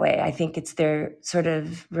religions that way. I think it's their sort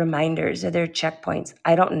of reminders or their checkpoints.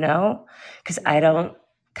 I don't know, because I don't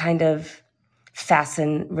kind of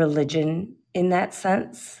fasten religion in that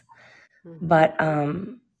sense. Mhm. But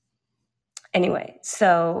anyway,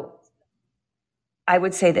 so I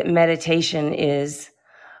would say that meditation is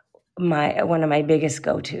one of my biggest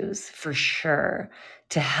go-tos for sure,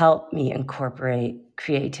 to help me incorporate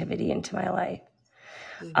creativity into my life.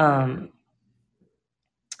 Mhm.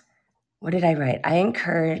 What did I write? I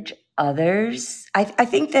encourage others. I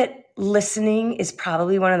think that listening is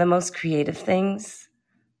probably one of the most creative things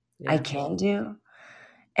I Yeah. can do.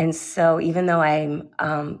 And so even though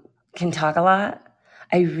can talk a lot,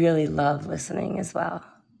 I really love listening as well.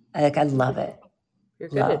 I love it. You're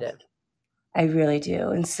good at Love. it. I really do.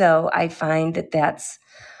 And so I find that that's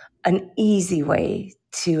an easy way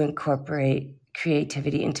to incorporate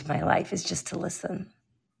creativity into my life, is just to listen,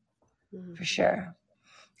 Mhm. for sure.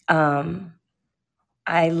 Um,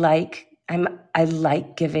 I like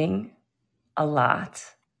giving a lot.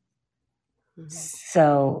 Mhm.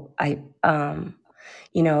 So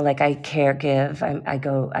like I care give. I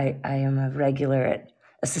am a regular at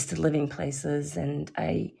assisted living places, and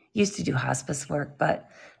I used to do hospice work, but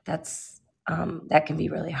that can be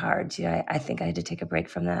really hard too. I think I had to take a break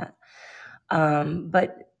from that.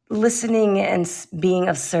 But listening and being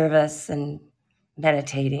of service, and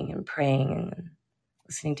meditating and praying, and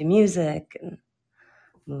listening to music, and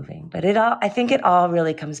moving. But I think it all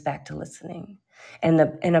really comes back to listening, and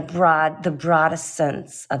the broadest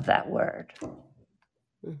sense of that word.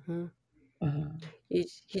 Mhm. Mhm.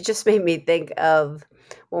 You just made me think of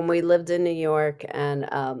when we lived in New York, and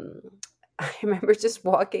I remember just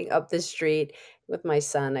walking up the street with my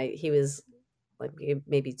son. He was like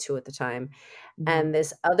maybe 2 at the time, Mhm. and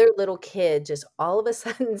this other little kid just all of a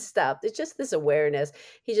sudden stopped. It's just this awareness.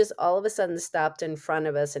 He just all of a sudden stopped in front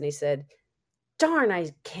of us, and he said, "Darn,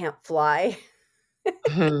 I can't fly."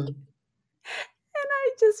 Mhm. And I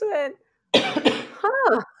just went,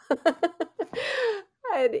 "Huh."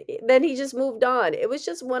 And then he just moved on. It was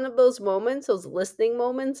just one of those moments, those listening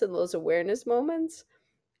moments and those awareness moments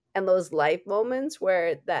and those life moments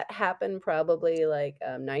where that happened probably like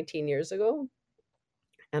 19 years ago.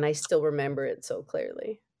 And I still remember it so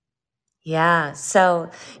clearly. Yeah. So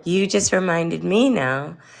you just reminded me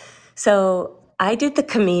now. So I did the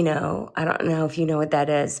Camino. I don't know if you know what that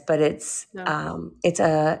is, but No.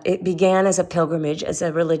 it began as a pilgrimage, as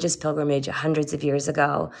a religious pilgrimage hundreds of years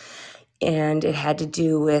ago, and it had to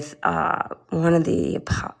do with one of the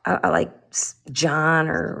like John,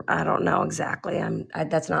 or I don't know exactly.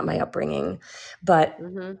 That's not my upbringing, but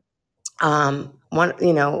Hmm.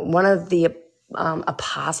 one of the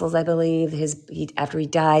apostles, I believe. After he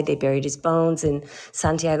died, they buried his bones in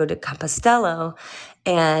Santiago de Compostela,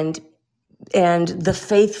 and the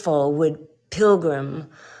faithful would pilgrim,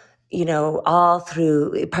 all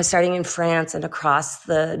through, starting in France and across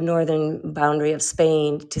the northern boundary of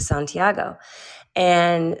Spain to Santiago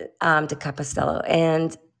and to Compostela.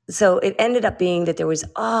 And so it ended up being that there was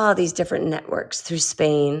all these different networks through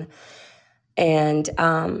Spain. And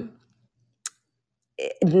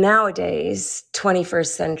nowadays, 21st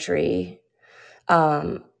century,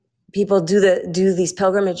 people do these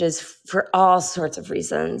pilgrimages for all sorts of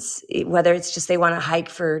reasons, whether it's just they want to hike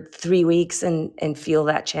for 3 weeks and feel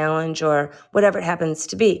that challenge, or whatever it happens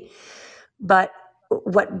to be. But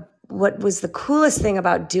what was the coolest thing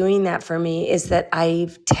about doing that for me is that I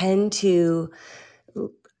tend to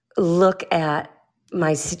look at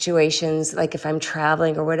my situations, like if I'm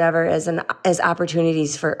traveling or whatever, as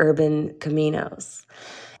opportunities for urban caminos.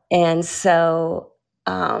 And so,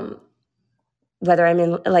 whether I'm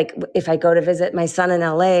in, like, if I go to visit my son in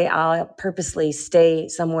LA, I'll purposely stay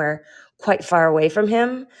somewhere quite far away from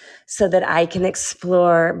him so that I can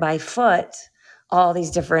explore by foot all these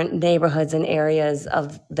different neighborhoods and areas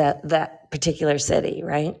of that particular city,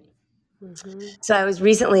 right? Mm-hmm. So I was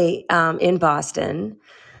recently in Boston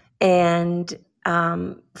and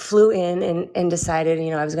flew in and decided,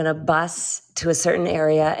 I was going to bus to a certain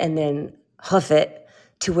area and then hoof it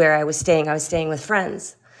to where I was staying. I was staying with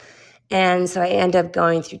friends. And so I end up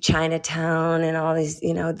going through Chinatown and all these,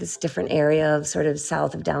 this different area of sort of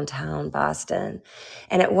south of downtown Boston.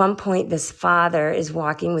 And at one point, this father is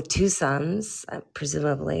walking with two sons,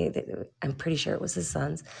 presumably, I'm pretty sure it was his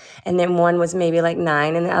sons. And then one was maybe like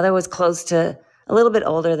 9, and the other was close to a little bit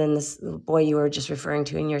older than this boy you were just referring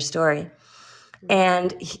to in your story.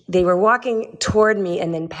 And they were walking toward me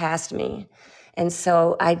and then past me. And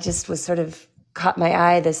so I just was sort of caught my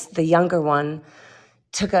eye, the younger one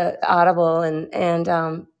took a audible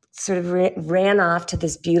and sort of ran off to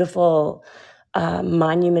this beautiful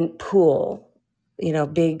monument pool,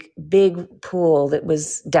 big pool that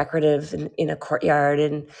was decorative in a courtyard,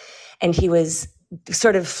 and he was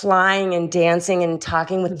sort of flying and dancing and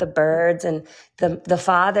talking with the birds, and the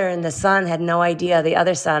father and the son had no idea, the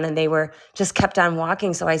other son, and they were just kept on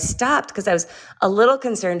walking. So I stopped because I was a little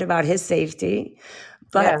concerned about his safety,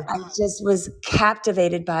 but Yeah. I just was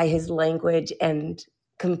captivated by his language and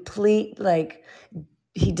complete, like,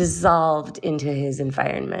 he dissolved into his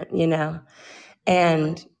environment,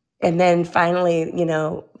 and then finally,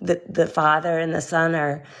 the father and the son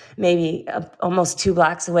are maybe almost 2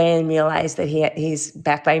 blocks away and realize that he's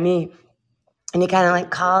back by me. And he kind of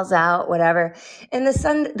like calls out, whatever. And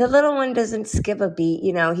the little one doesn't skip a beat,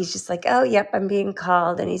 he's just like, oh, yep, I'm being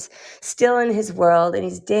called. And he's still in his world, and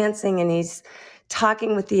he's dancing, and he's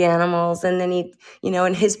talking with the animals. And then he,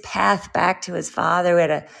 in his path back to his father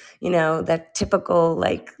at that typical,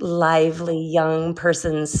 like, lively young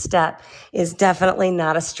person's step is definitely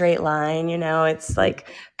not a straight line. It's like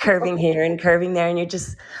curving here and curving there. And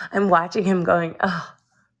I'm watching him going, oh,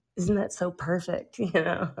 isn't that so perfect?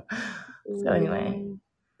 So anyway,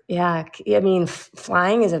 yeah, I mean,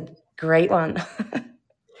 flying is a great one.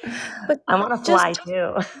 But I want to fly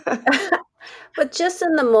too. but just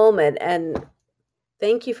in the moment, and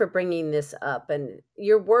thank you for bringing this up. And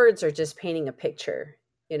your words are just painting a picture.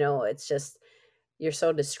 It's just, you're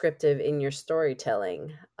so descriptive in your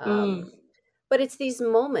storytelling. But it's these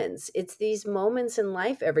moments. It's these moments in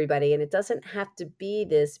life, everybody. And it doesn't have to be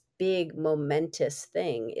this big, momentous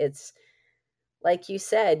thing. It's like you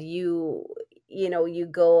said, you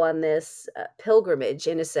go on this pilgrimage,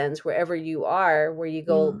 in a sense, wherever you are, where you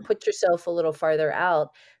go put yourself a little farther out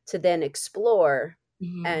to then explore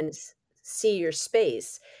and see your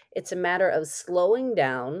space. It's a matter of slowing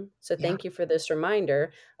down. So thank you for this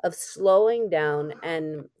reminder of slowing down,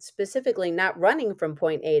 and specifically not running from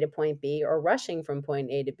point A to point B or rushing from point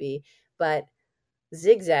A to B, but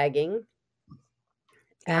zigzagging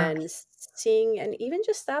and seeing, and even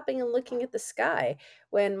just stopping and looking at the sky.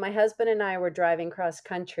 When my husband and I were driving cross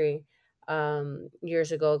country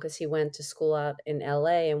years ago, because he went to school out in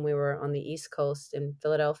LA and we were on the East Coast in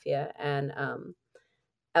Philadelphia, and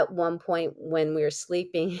at one point when we were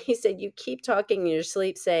sleeping, he said, "You keep talking in your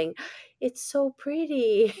sleep saying, 'It's so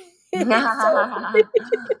pretty.'" It's so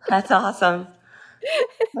That's awesome.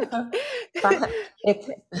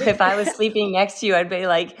 If I was sleeping next to you, I'd be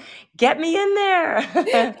like, get me in there.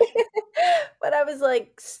 But I was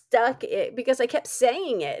like stuck because I kept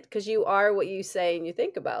saying it, because you are what you say and you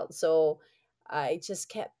think about. So I just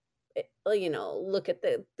kept, look at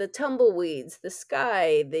the tumbleweeds, the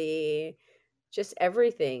sky, the just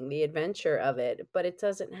everything, the adventure of it. But it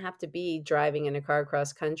doesn't have to be driving in a car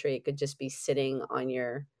across country. It could just be sitting on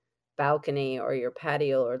your balcony or your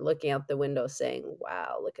patio or looking out the window saying,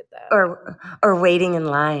 wow, look at that. Or waiting in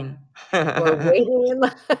line. Or waiting in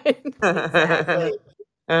line. Exactly.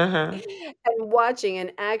 Uh-huh. And watching,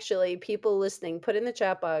 and actually people listening, put in the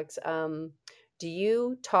chat box, do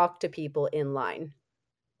you talk to people in line?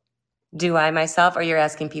 Do I myself, or you're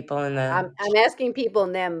asking people in the? I'm asking people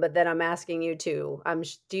and them, but then I'm asking you too.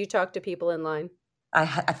 Do you talk to people in line? I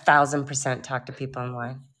 1,000% talk to people in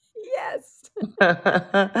line. Yes.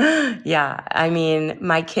 Yeah, I mean,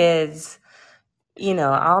 my kids,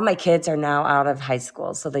 all my kids are now out of high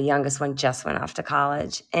school. So the youngest one just went off to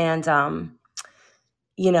college. And,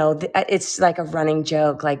 it's like a running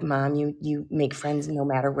joke, like, Mom, you make friends no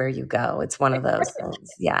matter where you go. It's one of those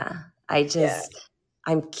things. Yeah. Yeah.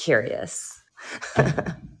 I'm curious.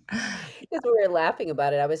 Because we were laughing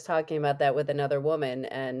about it. I was talking about that with another woman,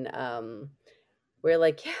 and we're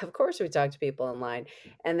like, yeah, of course we talk to people online.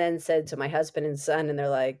 And then said to my husband and son, and they're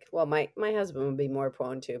like, well, my husband would be more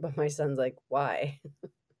prone to, but my son's like, why?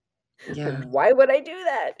 Yeah. Why would I do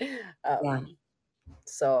that? Yeah.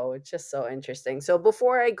 So it's just so interesting. So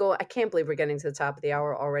before I go, I can't believe we're getting to the top of the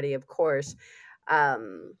hour already, of course.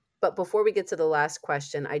 But before we get to the last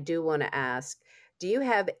question, I do want to ask, do you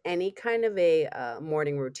have any kind of a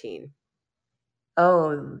morning routine?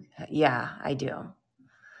 Oh, yeah, I do.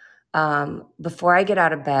 Before I get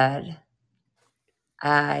out of bed,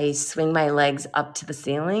 I swing my legs up to the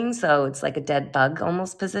ceiling, so it's like a dead bug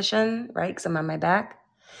almost position, right? Because I'm on my back,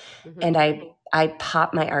 Hmm. and I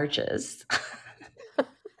pop my arches.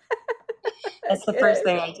 That's the first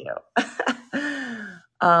Okay. thing I do.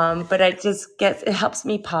 But it helps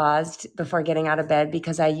me pause before getting out of bed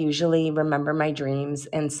because I usually remember my dreams,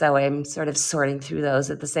 and so I'm sort of sorting through those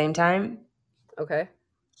at the same time. Okay.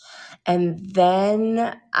 And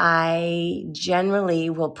then I generally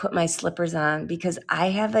will put my slippers on because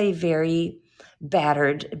I have a very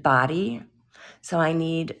battered body. So I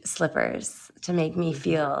need slippers to make me Hmm.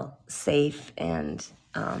 feel safe and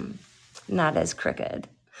not as crooked.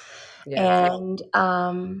 Yeah. And,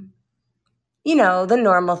 the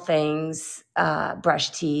normal things, brush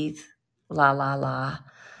teeth, la, la, la.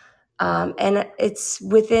 And it's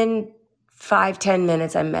within 5-10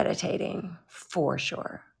 minutes, I'm meditating for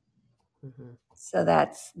sure. Hmm. So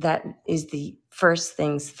that is the first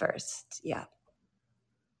things first. Yeah.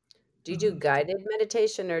 Do you do Mhm. guided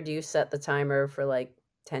meditation, or do you set the timer for like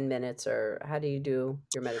 10 minutes, or how do you do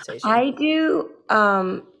your meditation? I do.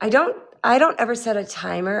 I don't ever set a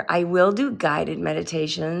timer. I will do guided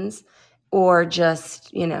meditations, or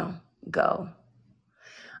just go.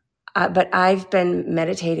 But I've been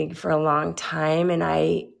meditating for a long time, and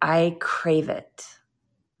I crave it.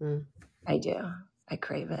 Mm. I do. I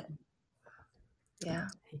crave it. Yeah.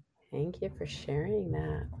 Thank you for sharing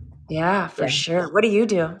that. Yeah, for Yeah. sure. What do you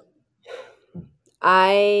do?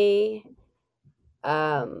 I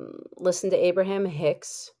listen to Abraham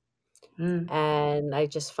Hicks, Mm, and I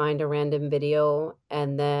just find a random video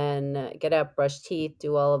and then get up, brush teeth,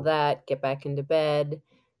 do all of that, get back into bed,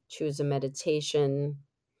 choose a meditation,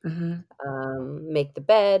 hmm. make the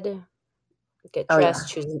bed, get Oh yeah.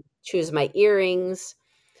 dressed, choose my earrings,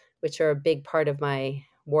 which are a big part of my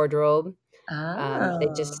wardrobe. Oh.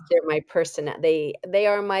 They're my person. They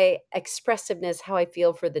are my expressiveness, how I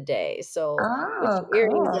feel for the day. So which Oh,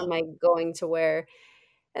 earrings cool. am I going to wear?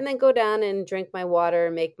 And then go down and drink my water,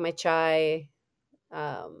 make my chai,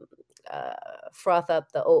 um, uh, froth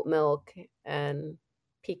up the oat milk, and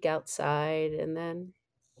peek outside, and then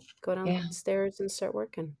go Yeah. downstairs and start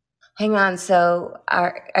working. Hang on. So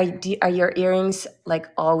are your earrings like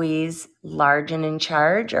always large and in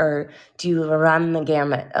charge, or do you run the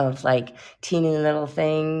gamut of like teeny little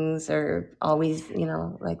things, or always,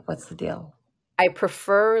 like what's the deal? I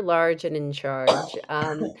prefer large and in charge.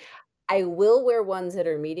 I will wear ones that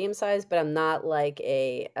are medium sized, but I'm not like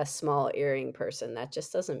a small earring person. That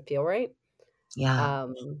just doesn't feel right. Yeah.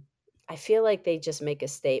 Um, I feel like they just make a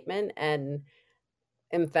statement. And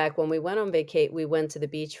in fact, when we went on vacate, we went to the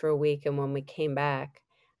beach for a week, and when we came back,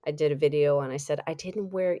 I did a video and I said I didn't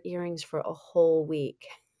wear earrings for a whole week.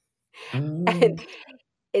 And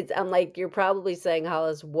Mm, I'm like, you're probably saying,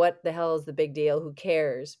 Hollis, what the hell is the big deal? Who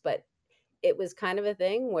cares? But it was kind of a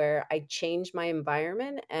thing where I changed my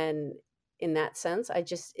environment, and in that sense,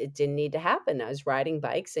 it didn't need to happen. I was riding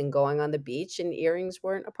bikes and going on the beach, and earrings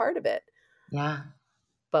weren't a part of it. yeah.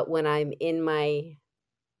 But when I'm in my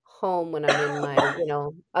home, when I'm in my,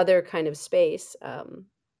 other kind of space,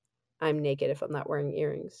 I'm naked if I'm not wearing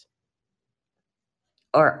earrings.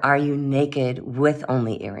 Or are you naked with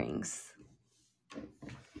only earrings?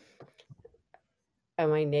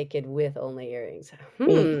 am I naked with only earrings?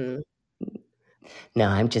 No,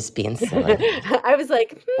 I'm just being silly. I was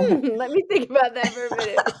like, let me think about that for a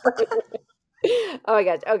minute. Oh my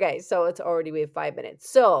gosh. Okay, so we have 5 minutes.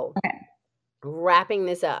 So, wrapping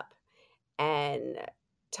this up and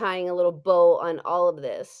tying a little bow on all of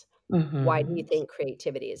this, why do you think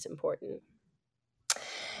creativity is important?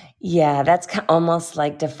 Yeah, that's almost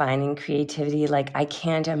like defining creativity. Like, I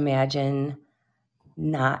can't imagine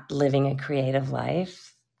not living a creative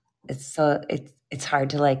life. It's hard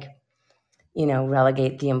to like,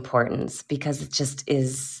 relegate the importance because it just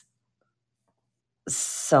is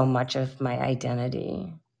so much of my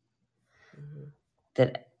identity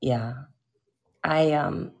that, yeah.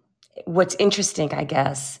 What's interesting, I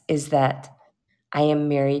guess, is that I am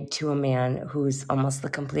married to a man who's almost the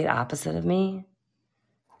complete opposite of me.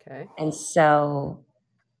 Okay. And so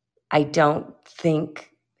I don't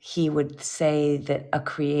think he would say that a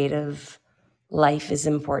creative life is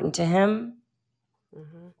important to him.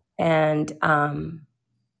 And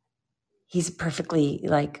he's a perfectly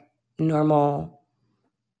like normal,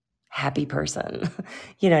 happy person.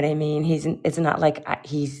 You know what I mean? It's not like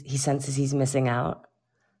he senses he's missing out.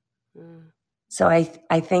 So I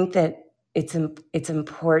think that it's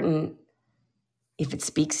important if it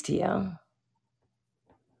speaks to you.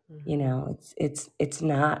 It's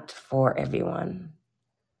not for everyone.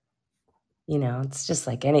 It's just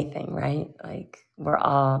like anything, right? Like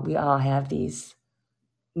we all have these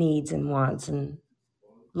needs and wants and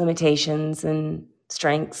limitations and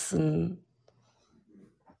strengths, and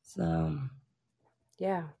so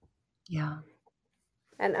Yeah. yeah.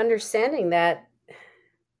 And understanding that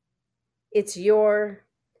it's your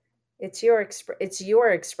it's your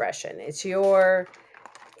expression. It's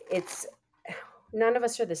none of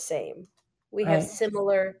us are the same. We have Right.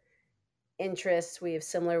 similar interests, we have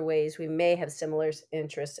similar ways, we may have similar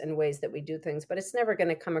interests and ways that we do things, but it's never going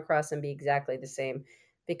to come across and be exactly the same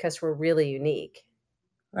because we're really unique.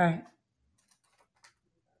 Right.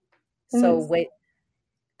 So wait,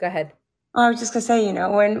 go ahead. I was just gonna say,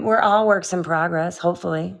 when we're all works in progress,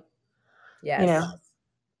 hopefully. Yes.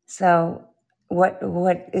 So what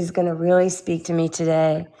is gonna really speak to me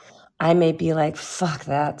today, I may be like, fuck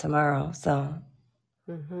that tomorrow. So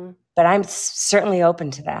but I'm certainly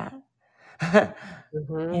open to that.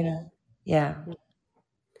 Yeah.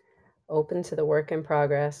 Open to the work in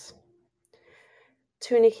progress.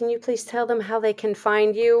 Toonie, can you please tell them how they can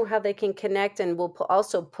find you, how they can connect, and we'll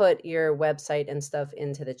also put your website and stuff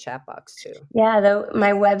into the chat box too. Yeah,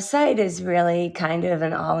 my website is really kind of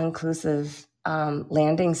an all-inclusive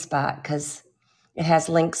landing spot because it has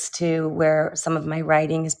links to where some of my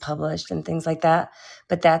writing is published and things like that.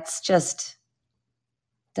 But that's just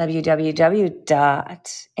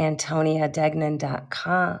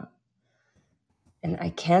www.antoniadegnan.com. And I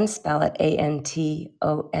can spell it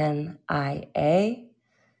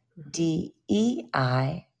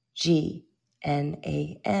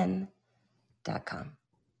AntoniaDeignan.com.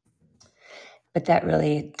 But that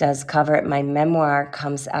really does cover it. My memoir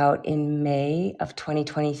comes out in May of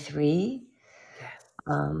 2023. Yes.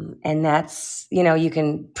 And that's, you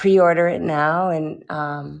can pre-order it now. And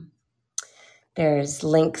there's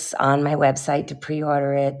links on my website to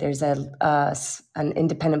pre-order it. There's an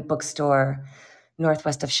independent bookstore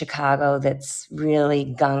northwest of Chicago that's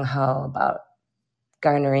really gung-ho about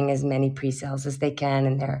garnering as many pre-sales as they can.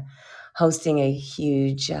 And they're hosting a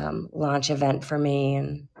huge launch event for me.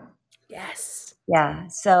 And yes. Yeah.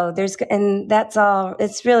 So that's all.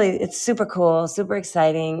 It's super cool, super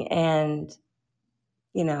exciting, and,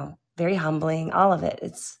 very humbling, all of it.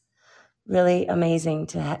 It's really amazing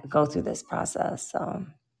to go through this process. So,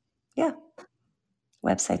 yeah,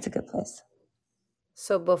 website's a good place.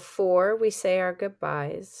 So before we say our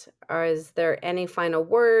goodbyes, is there any final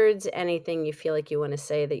words, anything you feel like you want to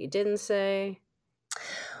say that you didn't say?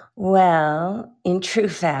 Well, in true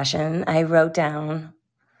fashion, I wrote down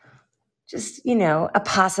just, a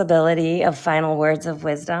possibility of final words of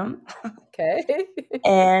wisdom. Okay.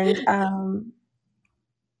 And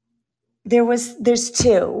there's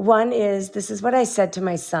two. One is, this is what I said to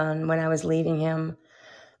my son when I was leaving him,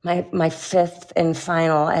 my fifth and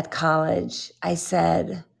final at college. I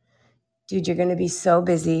said, dude, you're going to be so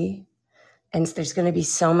busy and there's going to be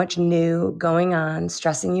so much new going on,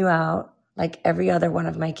 stressing you out, like every other one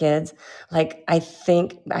of my kids. Like, I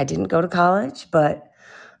think I didn't go to college, but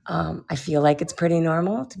I feel like it's pretty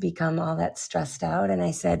normal to become all that stressed out. And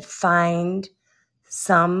I said, find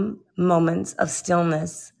some moments of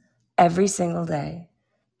stillness every single day.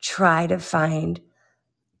 Try to find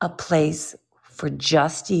a place for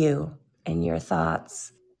just you and your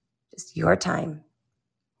thoughts, just your time.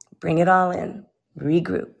 Bring it all in,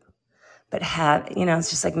 regroup. but it's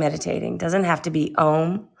just like meditating. It doesn't have to be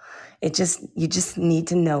Om. You just need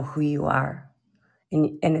to know who you are.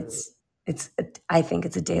 And I think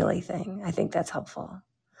it's a daily thing. I think that's helpful.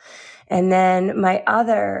 And then my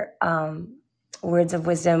other words of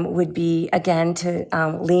wisdom would be, again, to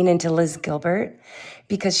lean into Liz Gilbert,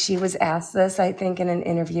 because she was asked this, I think, in an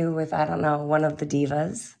interview with, I don't know, one of the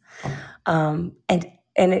divas. And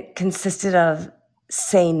it consisted of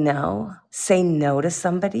say no to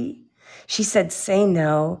somebody. She said, say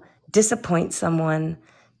no, disappoint someone,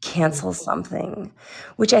 cancel something,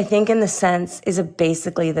 which I think in the sense is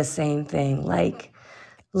basically the same thing. Like,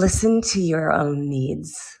 listen to your own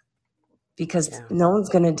needs, because no one's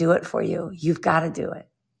going to do it for you. You've got to do it,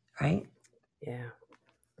 right? Yeah.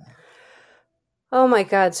 Oh my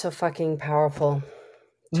God, so fucking powerful.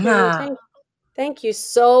 Thank you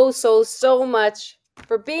so much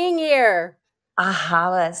for being here.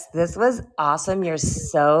 Hollis, this was awesome. You're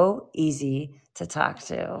so easy to talk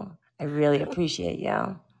to. I really appreciate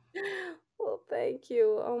you. Well, thank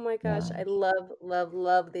you. Oh my gosh. I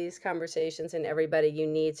love these conversations, and everybody, you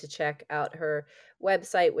need to check out her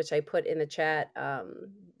website, which I put in the chat.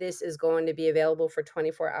 This is going to be available for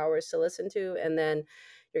 24 hours to listen to, and then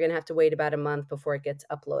you're going to have to wait about a month before it gets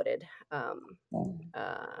uploaded.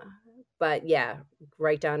 But yeah,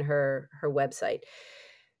 write down her website.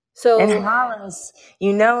 So, and Hollis,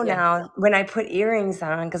 now when I put earrings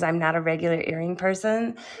on, because I'm not a regular earring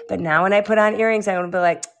person, but now when I put on earrings, I'm going to be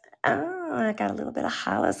like, oh, I got a little bit of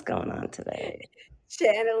Hollis going on today.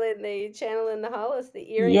 Channeling the Hollis,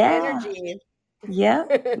 the earring energy. Yeah.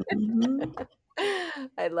 Mm-hmm.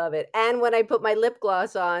 I love it. And when I put my lip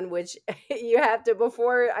gloss on, which you have to,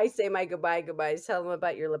 before I say my goodbyes, tell them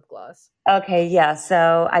about your lip gloss. Okay, yeah.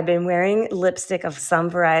 So I've been wearing lipstick of some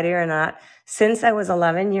variety or not since I was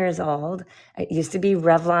 11 years old. It used to be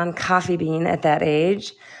Revlon Coffee Bean at that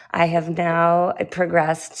age. I have now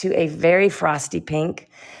progressed to a very frosty pink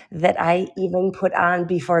that I even put on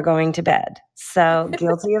before going to bed. So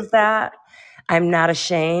guilty of that. I'm not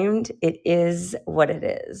ashamed. It is what it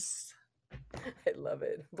is. I love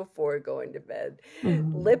it. Before going to bed.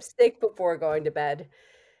 Mm-hmm. Lipstick before going to bed.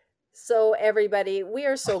 So everybody, we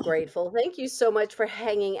are so grateful. Thank you so much for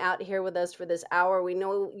hanging out here with us for this hour. We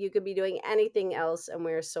know you could be doing anything else, and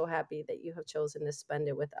we're so happy that you have chosen to spend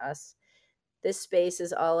it with us. This space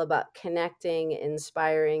is all about connecting,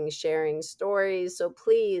 inspiring, sharing stories. So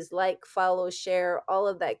please like, follow, share, all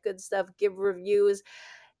of that good stuff. Give reviews,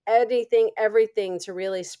 everything to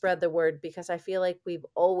really spread the word, because I feel like we've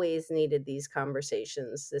always needed these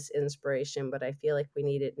conversations, this inspiration, but I feel like we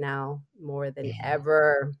need it now more than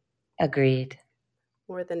ever. Agreed.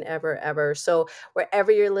 More than ever. So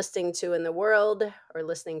wherever you're listening to in the world, or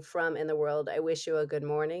listening from in the world, I wish you a good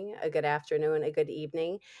morning, a good afternoon, a good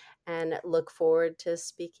evening, and look forward to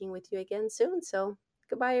speaking with you again soon. So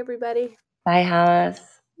goodbye, everybody. Bye, Hollis.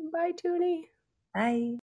 Bye, Toonie.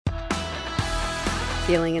 Bye.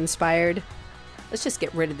 Feeling inspired? Let's just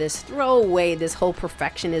get rid of this. Throw away this whole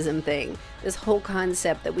perfectionism thing. This whole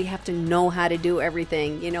concept that we have to know how to do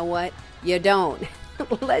everything. You know what? You don't.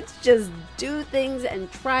 Let's just do things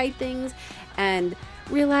and try things and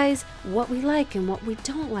realize what we like and what we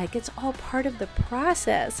don't like. It's all part of the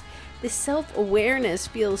process. This self-awareness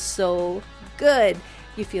feels so good.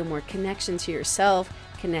 You feel more connection to yourself,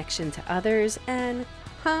 connection to others, and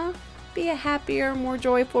be a happier, more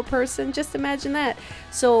joyful person. Just imagine that.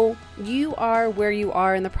 So you are where you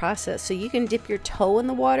are in the process. So you can dip your toe in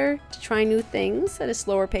the water to try new things at a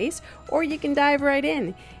slower pace, or you can dive right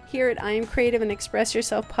in. Here at I Am Creative and Express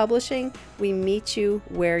Yourself Publishing, we meet you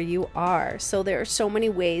where you are. So there are so many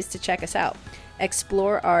ways to check us out.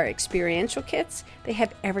 Explore our experiential kits. They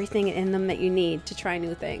have everything in them that you need to try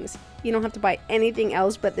new things. You don't have to buy anything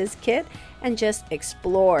else but this kit, and just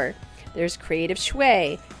explore. There's Creative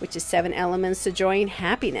Shui, which is 7 elements to joy and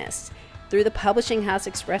happiness. Through the publishing house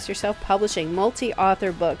Express Yourself Publishing,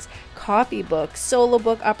 multi-author books, coffee books, solo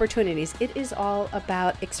book opportunities. It is all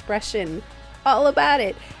about expression, all about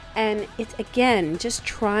it. And it's, again, just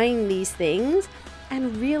trying these things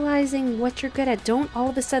and realizing what you're good at. Don't all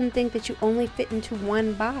of a sudden think that you only fit into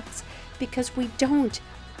one box, because we don't.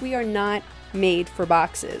 We are not made for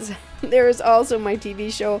boxes. There is also my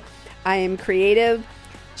TV show, I Am Creative.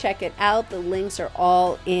 Check it out. The links are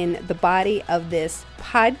all in the body of this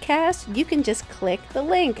podcast. You can just click the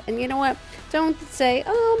link. And you know what? Don't say,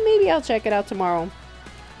 oh, maybe I'll check it out tomorrow.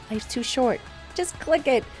 Life's too short. Just click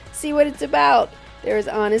it. See what it's about. There is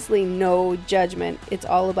honestly no judgment. It's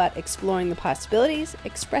all about exploring the possibilities,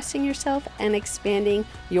 expressing yourself, and expanding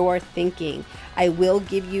your thinking. I will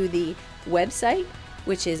give you the website,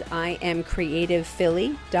 which is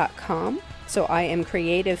IamCreativePhilly.com. So I am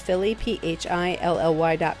CreativePhilly,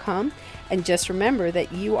 PHILLY.com. And just remember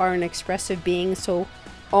that you are an expressive being, so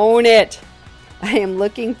own it. I am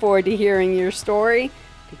looking forward to hearing your story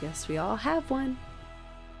because we all have one.